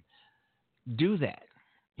can't do that.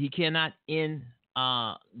 He cannot end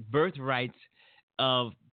birthrights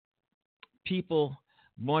of people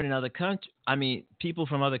born in other countries. I mean, people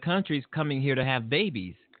from other countries coming here to have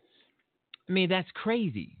babies. I mean, that's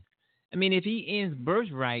crazy. I mean, if he ends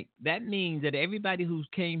birthright, that means that everybody who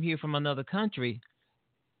came here from another country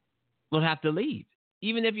will have to leave,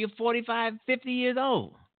 even if you're 45, 50 years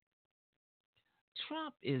old.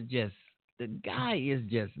 Trump is just, the guy is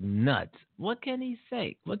just nuts. What can he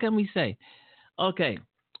say? What can we say? Okay,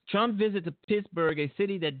 Trump visited Pittsburgh, a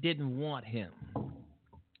city that didn't want him.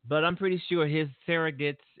 But I'm pretty sure his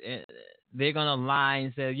surrogates, they're going to lie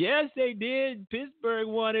and say, yes, they did. Pittsburgh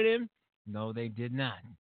wanted him. No, they did not.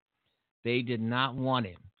 They did not want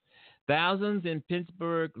him. Thousands in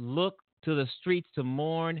Pittsburgh looked to the streets to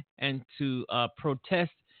mourn and to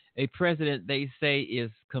protest a president they say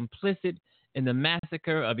is complicit in the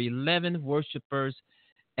massacre of 11 worshipers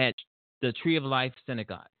at the Tree of Life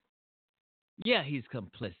Synagogue. Yeah, he's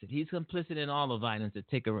complicit. He's complicit in all the violence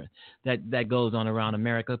that goes on around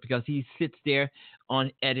America, because he sits there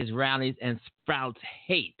at his rallies and sprouts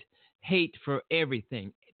hate for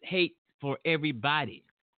everything, hate for everybody.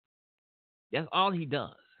 That's all he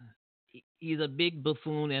does. He's a big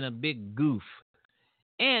buffoon and a big goof.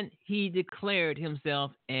 And he declared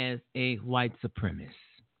himself as a white supremacist.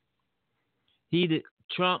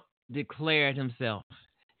 Trump declared himself.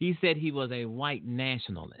 He said he was a white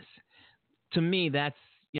nationalist. To me, that's,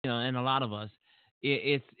 and a lot of us,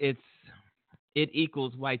 it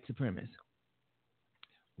equals white supremacist.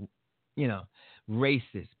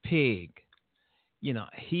 Racist, pig.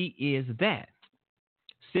 He is that.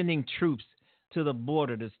 Sending troops to the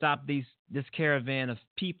border to stop this caravan of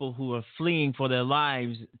people who are fleeing for their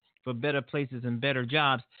lives, for better places and better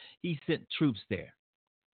jobs. He sent troops there.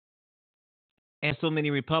 And so many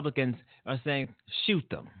Republicans are saying, shoot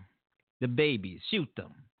them. The babies, shoot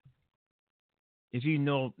them. If you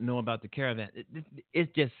know about the caravan,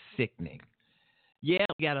 it's just sickening. Yeah,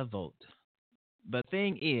 we got to vote. But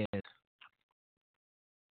the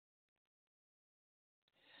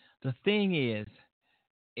thing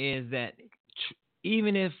is that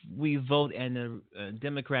even if we vote and the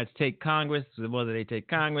Democrats take Congress, whether they take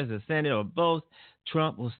Congress or Senate or both,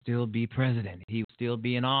 Trump will still be president. He will still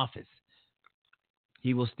be in office.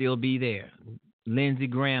 He will still be there. Lindsey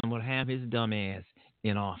Graham will have his dumb ass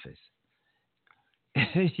in office.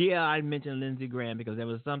 Yeah, I mentioned Lindsey Graham because there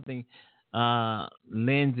was something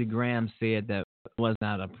Lindsey Graham said that was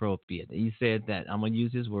not appropriate. He said that, I'm going to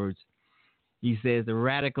use his words, he says the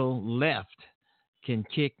radical left can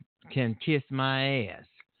kiss my ass.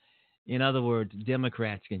 In other words,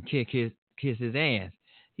 Democrats can kiss his ass.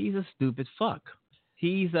 He's a stupid fuck.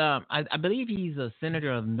 He's I believe he's a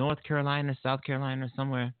senator of North Carolina, South Carolina,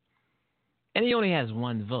 somewhere, and he only has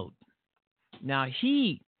one vote. Now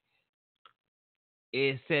he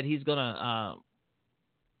said he's gonna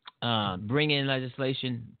bring in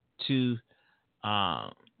legislation to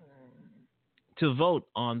vote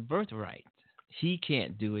on birthright. He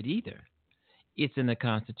can't do it either. It's in the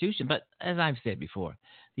Constitution. But as I've said before,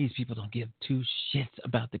 these people don't give two shits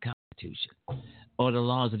about the Constitution or the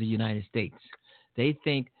laws of the United States. They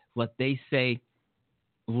think what they say,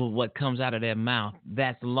 what comes out of their mouth,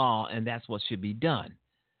 that's law and that's what should be done.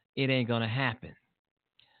 It ain't going to happen.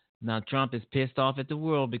 Now, Trump is pissed off at the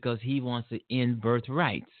world because he wants to end birth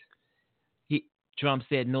rights. Trump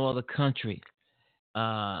said no other country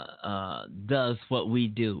does what we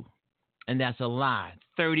do. And that's a lie.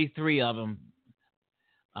 33 of them,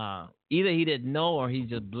 either he didn't know or he's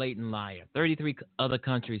just a blatant liar. 33 other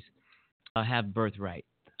countries have birthright.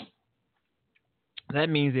 That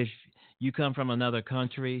means if you come from another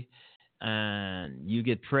country and you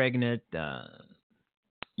get pregnant,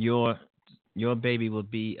 your baby will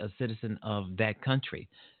be a citizen of that country,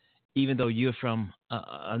 even though you're from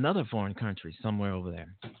another foreign country somewhere over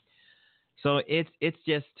there. So it's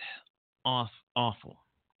just awful.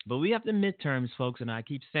 But we have the midterms, folks, and I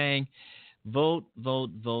keep saying, vote, vote,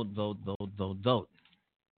 vote, vote, vote, vote, vote.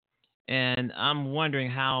 And I'm wondering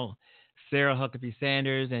how Sarah Huckabee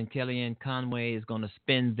Sanders and Kellyanne Conway is going to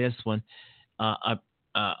spin this one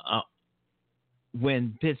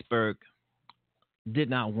when Pittsburgh did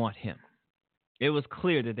not want him. It was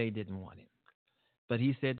clear that they didn't want him. But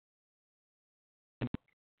he said,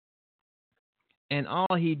 and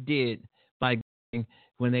all he did by going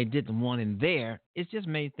when they didn't want him there, it just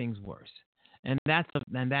made things worse. And that's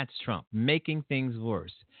Trump, making things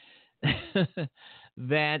worse.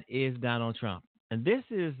 That is Donald Trump. And this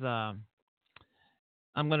is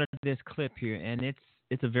I'm going to do this clip here, and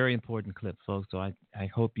it's a very important clip, folks. So I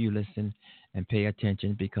hope you listen and pay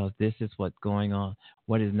attention, because this is what's going on,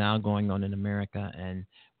 what is now going on in America, and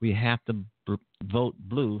we have to vote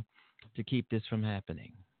blue to keep this from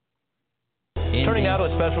happening. Turning now to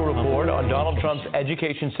a special report on Donald Trump's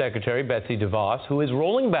Education Secretary, Betsy DeVos, who is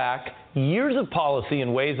rolling back years of policy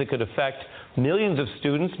in ways that could affect millions of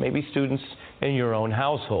students, maybe students in your own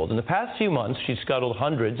household. In the past few months, she scuttled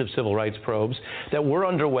hundreds of civil rights probes that were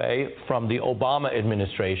underway from the Obama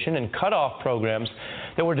administration and cut off programs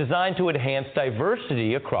that were designed to enhance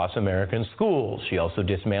diversity across American schools. She also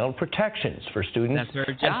dismantled protections for students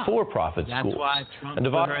at for-profit schools. And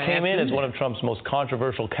DeVos came in as one of Trump's most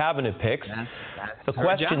controversial cabinet picks. The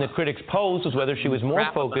question that critics posed was whether she was more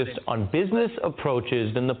focused on business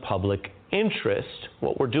approaches than the public interest.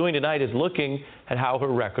 What we're doing tonight is looking at how her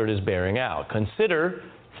record is bearing out. Consider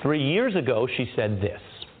 3 years ago she said this.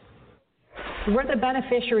 We're the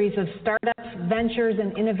beneficiaries of startups, ventures,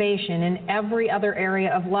 and innovation in every other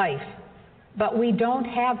area of life. But we don't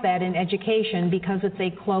have that in education because it's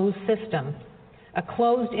a closed system, a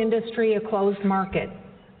closed industry, a closed market.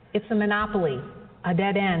 It's a monopoly, a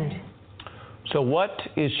dead end. So what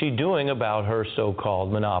is she doing about her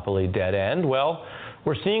so-called monopoly dead end? Well,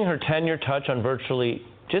 we're seeing her tenure touch on virtually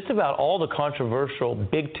just about all the controversial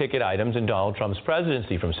big-ticket items in Donald Trump's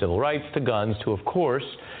presidency, from civil rights to guns to, of course,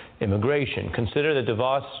 immigration. Consider that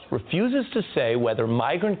DeVos refuses to say whether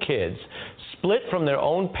migrant kids split from their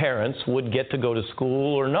own parents would get to go to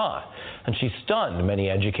school or not. And she stunned many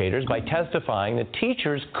educators by testifying that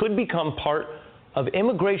teachers could become part of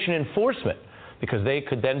immigration enforcement because they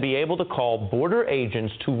could then be able to call border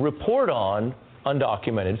agents to report on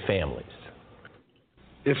undocumented families.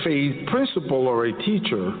 If a principal or a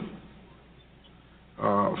teacher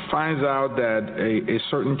finds out that a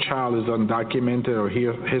certain child is undocumented, or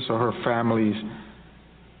his or her family's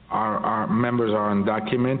members are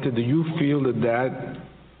undocumented, do you feel that that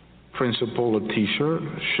principal or teacher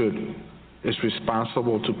is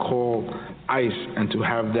responsible to call ICE and to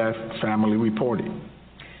have that family reported?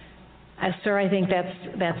 Sir, I think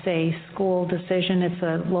that's a school decision. It's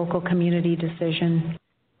a local community decision.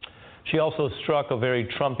 She also struck a very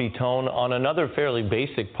Trumpy tone on another fairly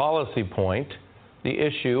basic policy point, the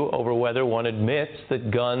issue over whether one admits that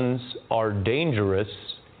guns are dangerous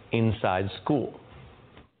inside school.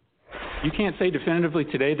 You can't say definitively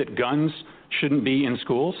today that guns shouldn't be in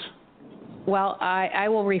schools? Well, I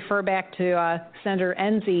will refer back to Senator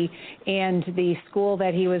Enzi and the school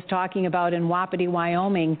that he was talking about in Wapiti,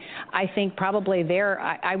 Wyoming. I think probably there,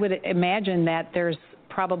 I would imagine that there's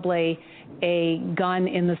probably a gun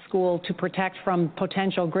in the school to protect from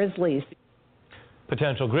potential grizzlies.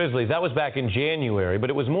 Potential grizzlies. That was back in January, but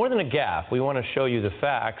it was more than a gaffe. We want to show you the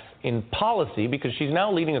facts in policy because she's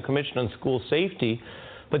now leading a commission on school safety,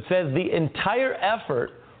 but says the entire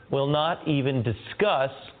effort will not even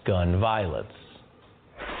discuss gun violence.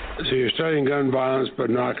 So you're studying gun violence but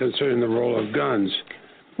not considering the role of guns.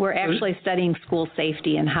 We're actually studying school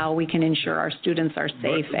safety and how we can ensure our students are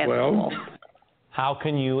safe at school. How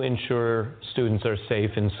can you ensure students are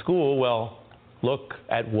safe in school? Well, look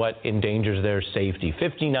at what endangers their safety.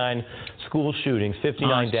 59 school shootings,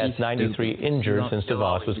 59 deaths, 93 injured since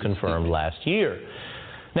DeVos was confirmed last year.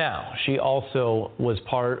 Now, she also was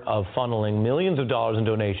part of funneling millions of dollars in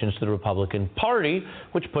donations to the Republican Party,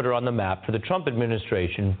 which put her on the map for the Trump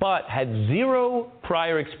administration, but had zero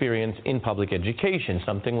prior experience in public education,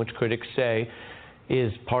 something which critics say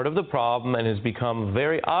is part of the problem and has become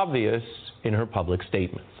very obvious in her public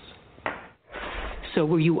statements. So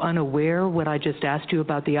were you unaware when I just asked you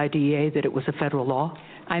about the IDEA that it was a federal law?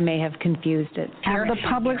 I may have confused it. Have the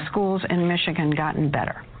public schools in Michigan gotten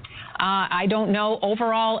better? I don't know.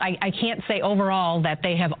 Overall, I can't say overall that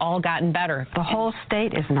they have all gotten better. The whole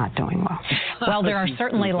state is not doing well. Well, there are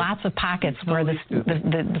certainly lots of pockets where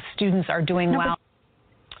the students are doing well.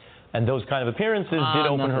 And those kind of appearances did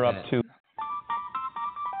open her up to my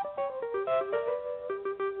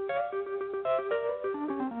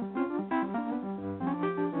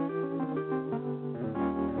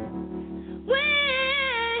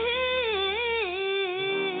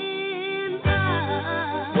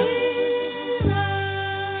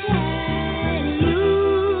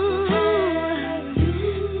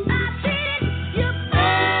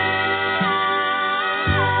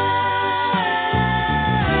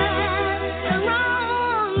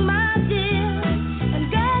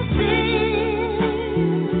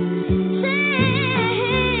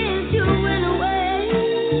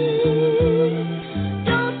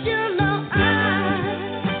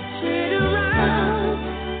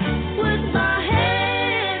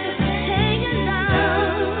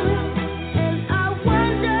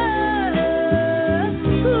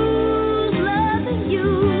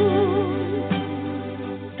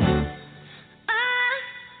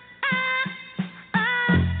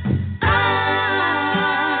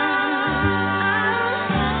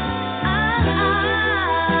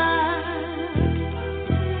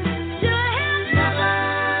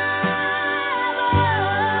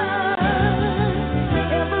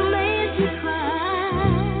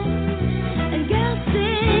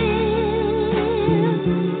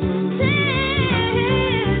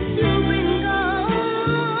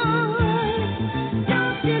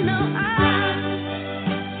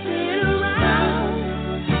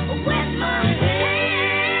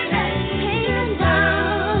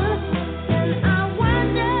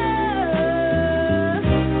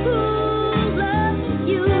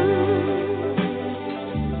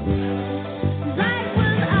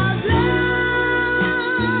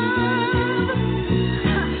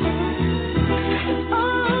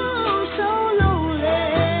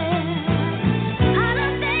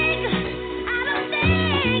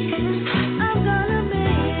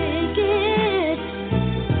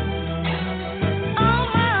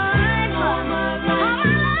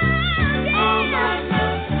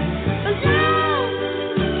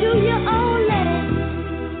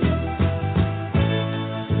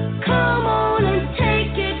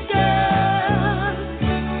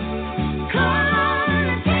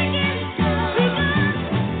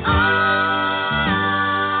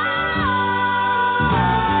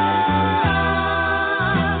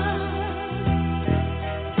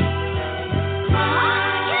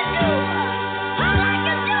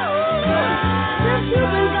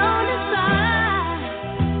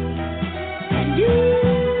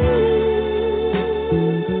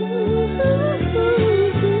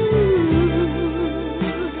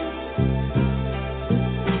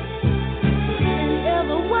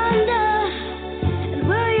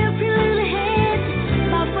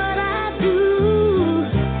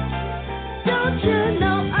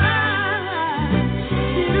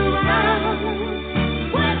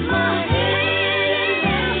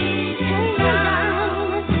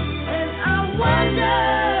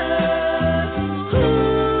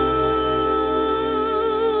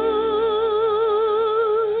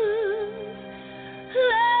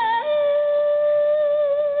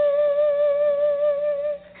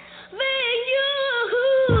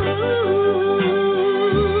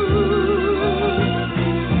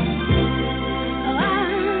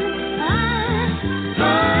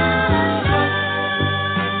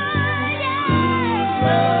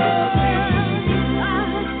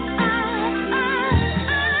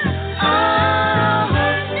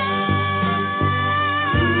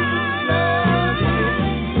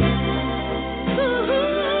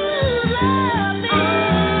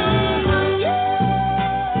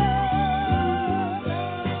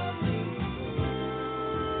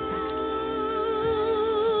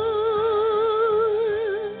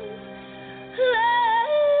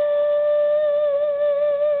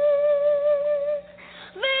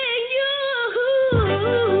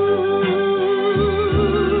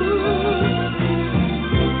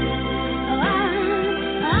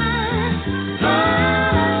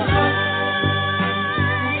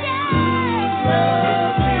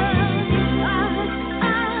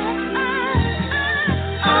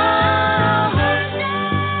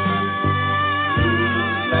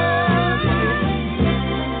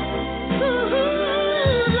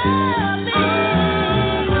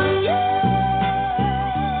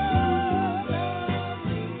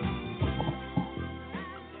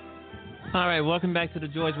All right, welcome back to the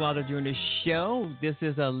George Wilder Jr. Show. This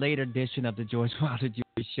is a late edition of the George Wilder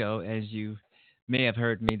Jr. Show, as you may have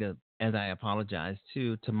heard me, as I apologize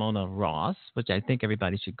to Timona Ross, which I think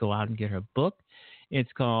everybody should go out and get her book. It's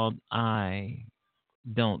called I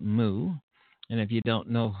Don't Moo. And if you don't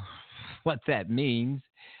know what that means,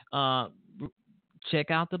 check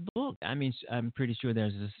out the book. I mean, I'm pretty sure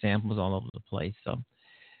there's samples all over the place. So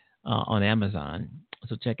on Amazon.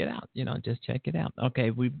 So check it out. Just check it out. Okay,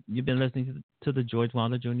 you've been listening to the George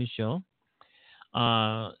Wilder Jr. Show,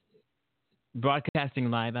 broadcasting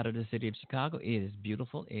live out of the city of Chicago. It is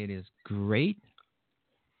beautiful. It is great.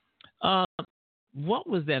 What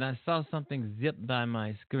was that? I saw something zip by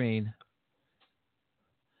my screen.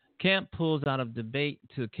 Kemp pulls out of debate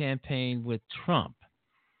to campaign with Trump.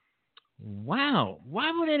 Wow.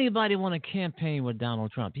 Why would anybody want to campaign with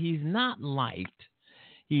Donald Trump? He's not liked.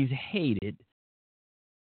 He's hated.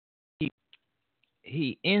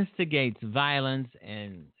 He instigates violence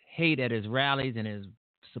and hate at his rallies, and his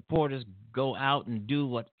supporters go out and do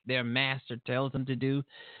what their master tells them to do,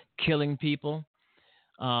 killing people,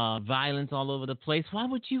 violence all over the place. Why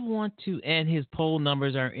would you want to, and his poll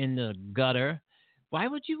numbers are in the gutter, why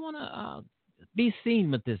would you want to be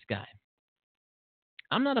seen with this guy?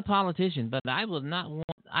 I'm not a politician, but I would not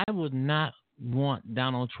want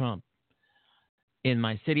Donald Trump in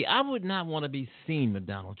my city. I would not want to be seen with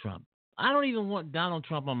Donald Trump. I don't even want Donald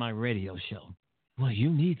Trump on my radio show. Well,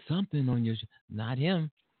 you need something on your show. Not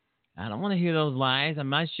him. I don't want to hear those lies. And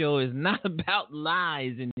my show is not about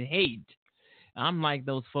lies and hate. I'm like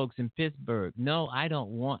those folks in Pittsburgh. No, I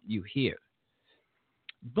don't want you here.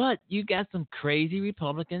 But you got some crazy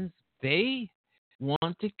Republicans. They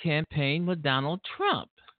want to campaign with Donald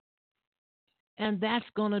Trump. And that's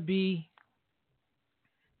going to be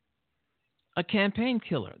a campaign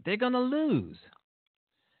killer. They're going to lose.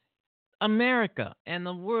 America and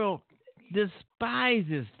the world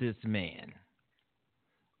despises this man.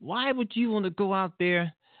 Why would you want to go out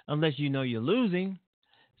there unless you know you're losing?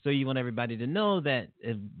 So you want everybody to know that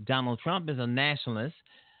if Donald Trump is a nationalist,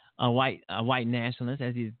 a white nationalist,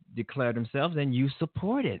 as he declared himself, then you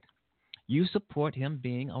support it. You support him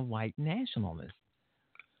being a white nationalist.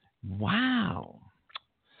 Wow.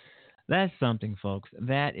 That's something, folks.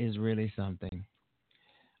 That is really something.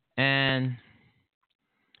 And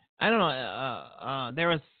I don't know.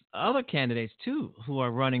 There are other candidates too who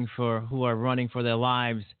are running for their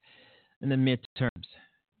lives in the midterms,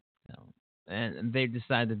 and they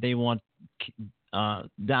decide that they want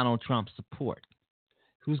Donald Trump's support.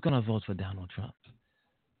 Who's going to vote for Donald Trump?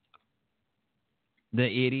 The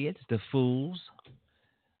idiots, the fools,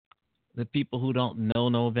 the people who don't know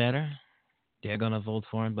no better. They're going to vote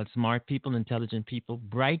for him. But smart people, intelligent people,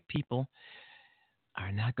 bright people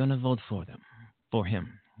are not going to vote for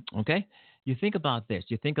him. Okay? You think about this.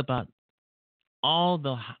 You think about all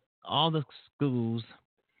the schools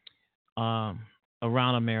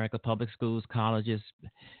around America, public schools, colleges,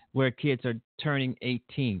 where kids are turning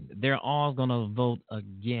 18. They're all going to vote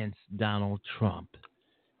against Donald Trump.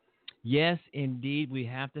 Yes, indeed, we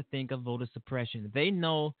have to think of voter suppression. They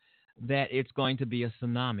know that it's going to be a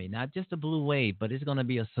tsunami, not just a blue wave, but it's going to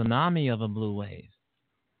be a tsunami of a blue wave.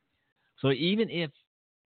 So even if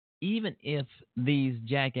these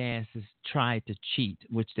jackasses try to cheat,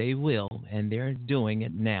 which they will, and they're doing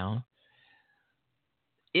it now,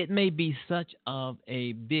 it may be such of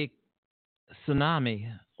a big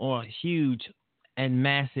tsunami or huge and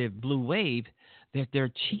massive blue wave that their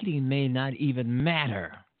cheating may not even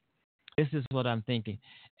matter. This is what I'm thinking.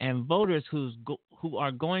 And voters who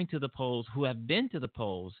are going to the polls, who have been to the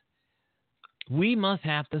polls, we must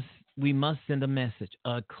send a message,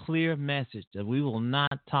 a clear message, that we will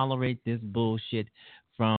not tolerate this bullshit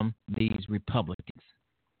from these Republicans.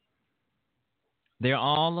 They're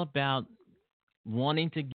all about wanting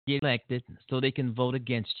to get elected so they can vote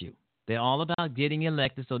against you. They're all about getting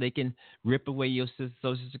elected so they can rip away your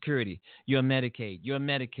Social Security, your Medicaid, your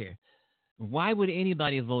Medicare. Why would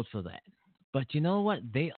anybody vote for that? But you know what?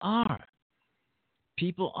 They are.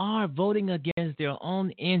 People are voting against their own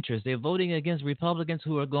interests. They're voting against Republicans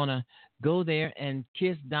who are going to go there and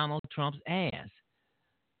kiss Donald Trump's ass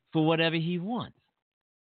for whatever he wants.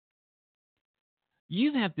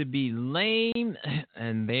 You have to be lame,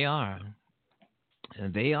 and they are.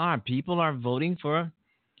 And they are. People are voting for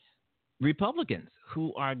Republicans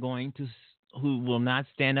who will not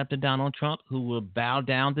stand up to Donald Trump, who will bow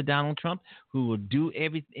down to Donald Trump, who will do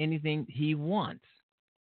anything he wants.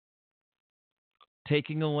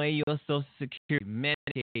 Taking away your Social Security,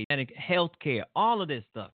 Medicaid, health care, all of this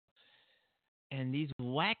stuff. And these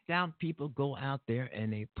whacked out people go out there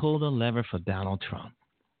and they pull the lever for Donald Trump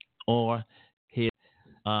or his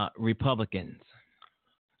Republicans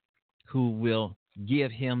who will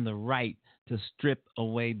give him the right to strip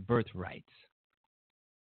away birthrights,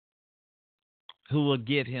 who will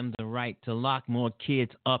give him the right to lock more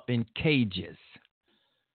kids up in cages.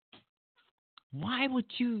 Why would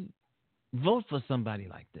you vote for somebody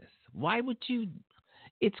like this? Why would you?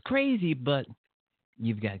 It's crazy, but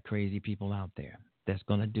you've got crazy people out there that's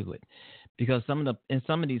going to do it. Because in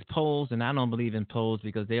some of these polls, and I don't believe in polls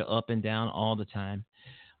because they're up and down all the time,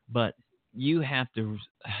 but you have to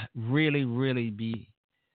really, really be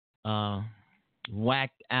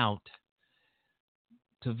whacked out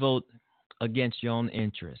to vote against your own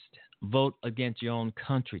interest. Vote against your own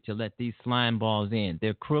country to let these slime balls in.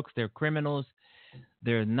 They're crooks, they're criminals,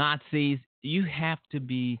 they're Nazis. You have to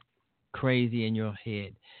be crazy in your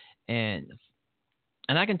head. And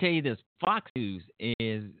I can tell you this, Fox News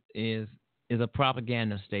is a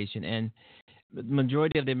propaganda station, and the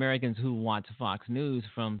majority of the Americans who watch Fox News,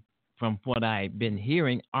 from what I've been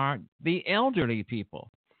hearing, are the elderly people.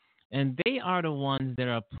 And they are the ones that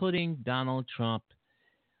are putting Donald Trump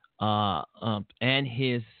and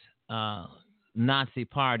his Nazi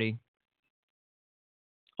party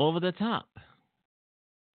over the top.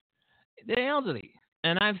 They're elderly.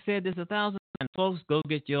 And I've said this 1,000 times. Folks, go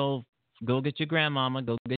get your grandmama,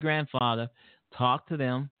 go get your grandfather, talk to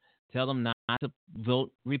them, tell them not to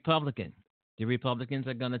vote Republican. The Republicans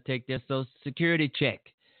are going to take their Social Security check.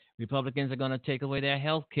 Republicans are going to take away their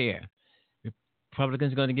health care.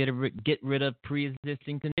 Republicans are going to get rid of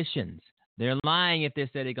pre-existing conditions. They're lying if they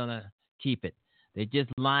say they're going to keep it. They're just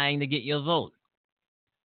lying to get your vote.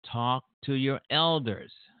 Talk to your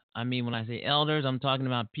elders. I mean, when I say elders, I'm talking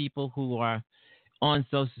about people who are on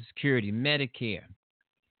Social Security, Medicare.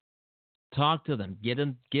 Talk to them.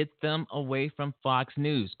 Get them away from Fox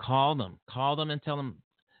News. Call them and tell them,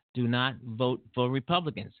 do not vote for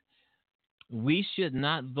Republicans. We should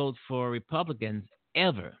not vote for Republicans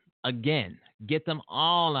ever again. Get them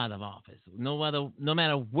all out of office, no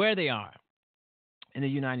matter where they are in the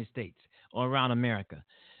United States or around America.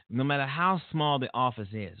 No matter how small the office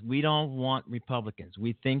is, we don't want Republicans.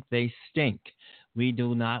 We think they stink. We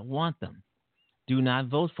do not want them. Do not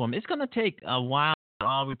vote for them. It's going to take a while to get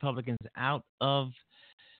all Republicans out of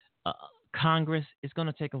Congress. It's going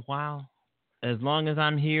to take a while. As long as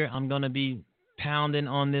I'm here, I'm going to be pounding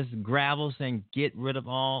on this gravel saying get rid of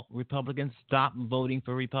all Republicans. Stop voting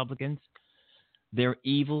for Republicans. They're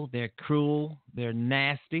evil. They're cruel. They're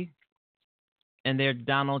nasty. And they're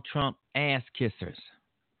Donald Trump ass kissers.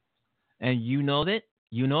 And you know that.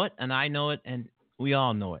 You know it, and I know it, and we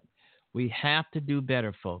all know it. We have to do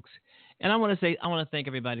better, folks. And I want to thank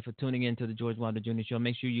everybody for tuning in to the George Wilder Jr. Show.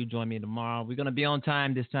 Make sure you join me tomorrow. We're going to be on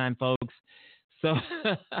time this time, folks. So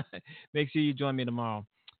make sure you join me tomorrow.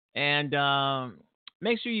 And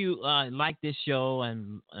make sure you like this show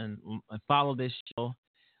and follow this show.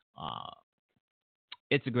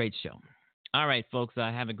 It's a great show. All right, folks.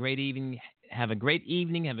 Have a great evening. Have a great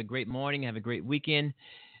evening. Have a great morning. Have a great weekend.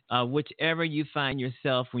 Whichever you find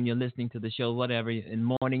yourself when you're listening to the show, whatever, in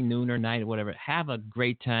morning, noon, or night, or whatever, have a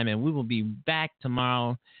great time. And we will be back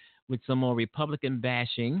tomorrow with some more Republican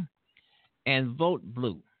bashing. And vote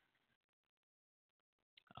blue.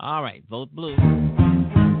 All right, vote blue.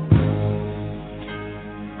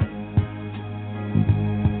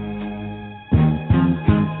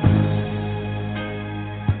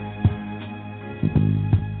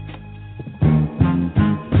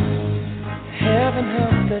 Heaven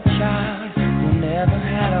help the child who never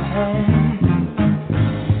had a home.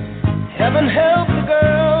 Heaven help the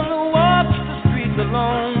girl who walks the streets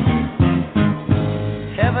alone.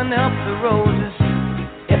 Heaven help the roses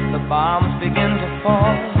if the bombs begin to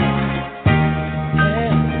fall.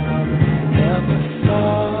 Heaven help us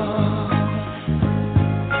all.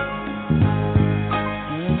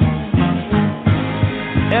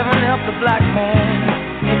 Heaven help the black man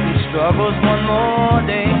if he struggles one more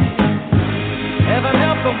day. Heaven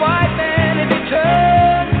help the white man if he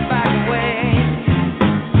turns back away.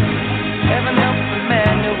 Heaven help the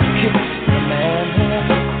man who kicks the man who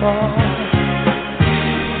never crawls.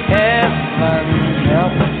 Heaven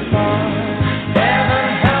help us all. Heaven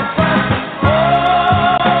help us all.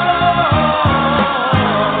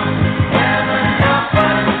 Heaven help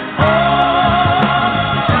us all.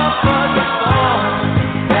 Help us all.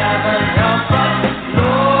 Heaven help us,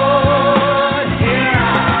 Lord, hear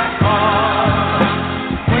our call.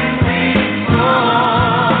 When we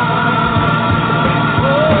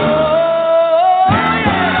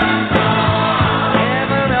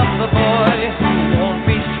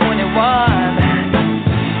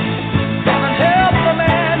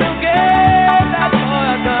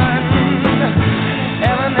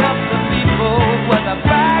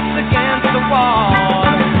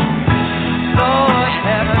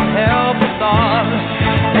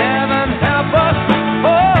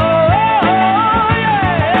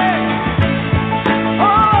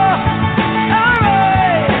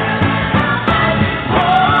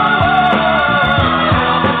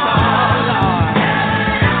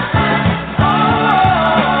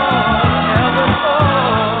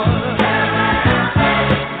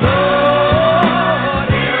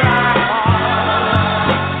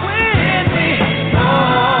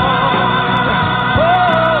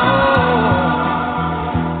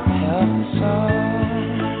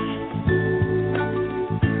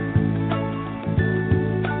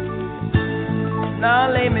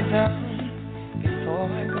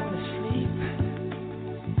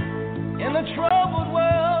a troubled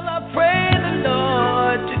world, I pray the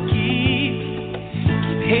Lord to keep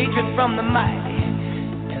hatred from the mighty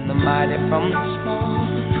and the mighty from the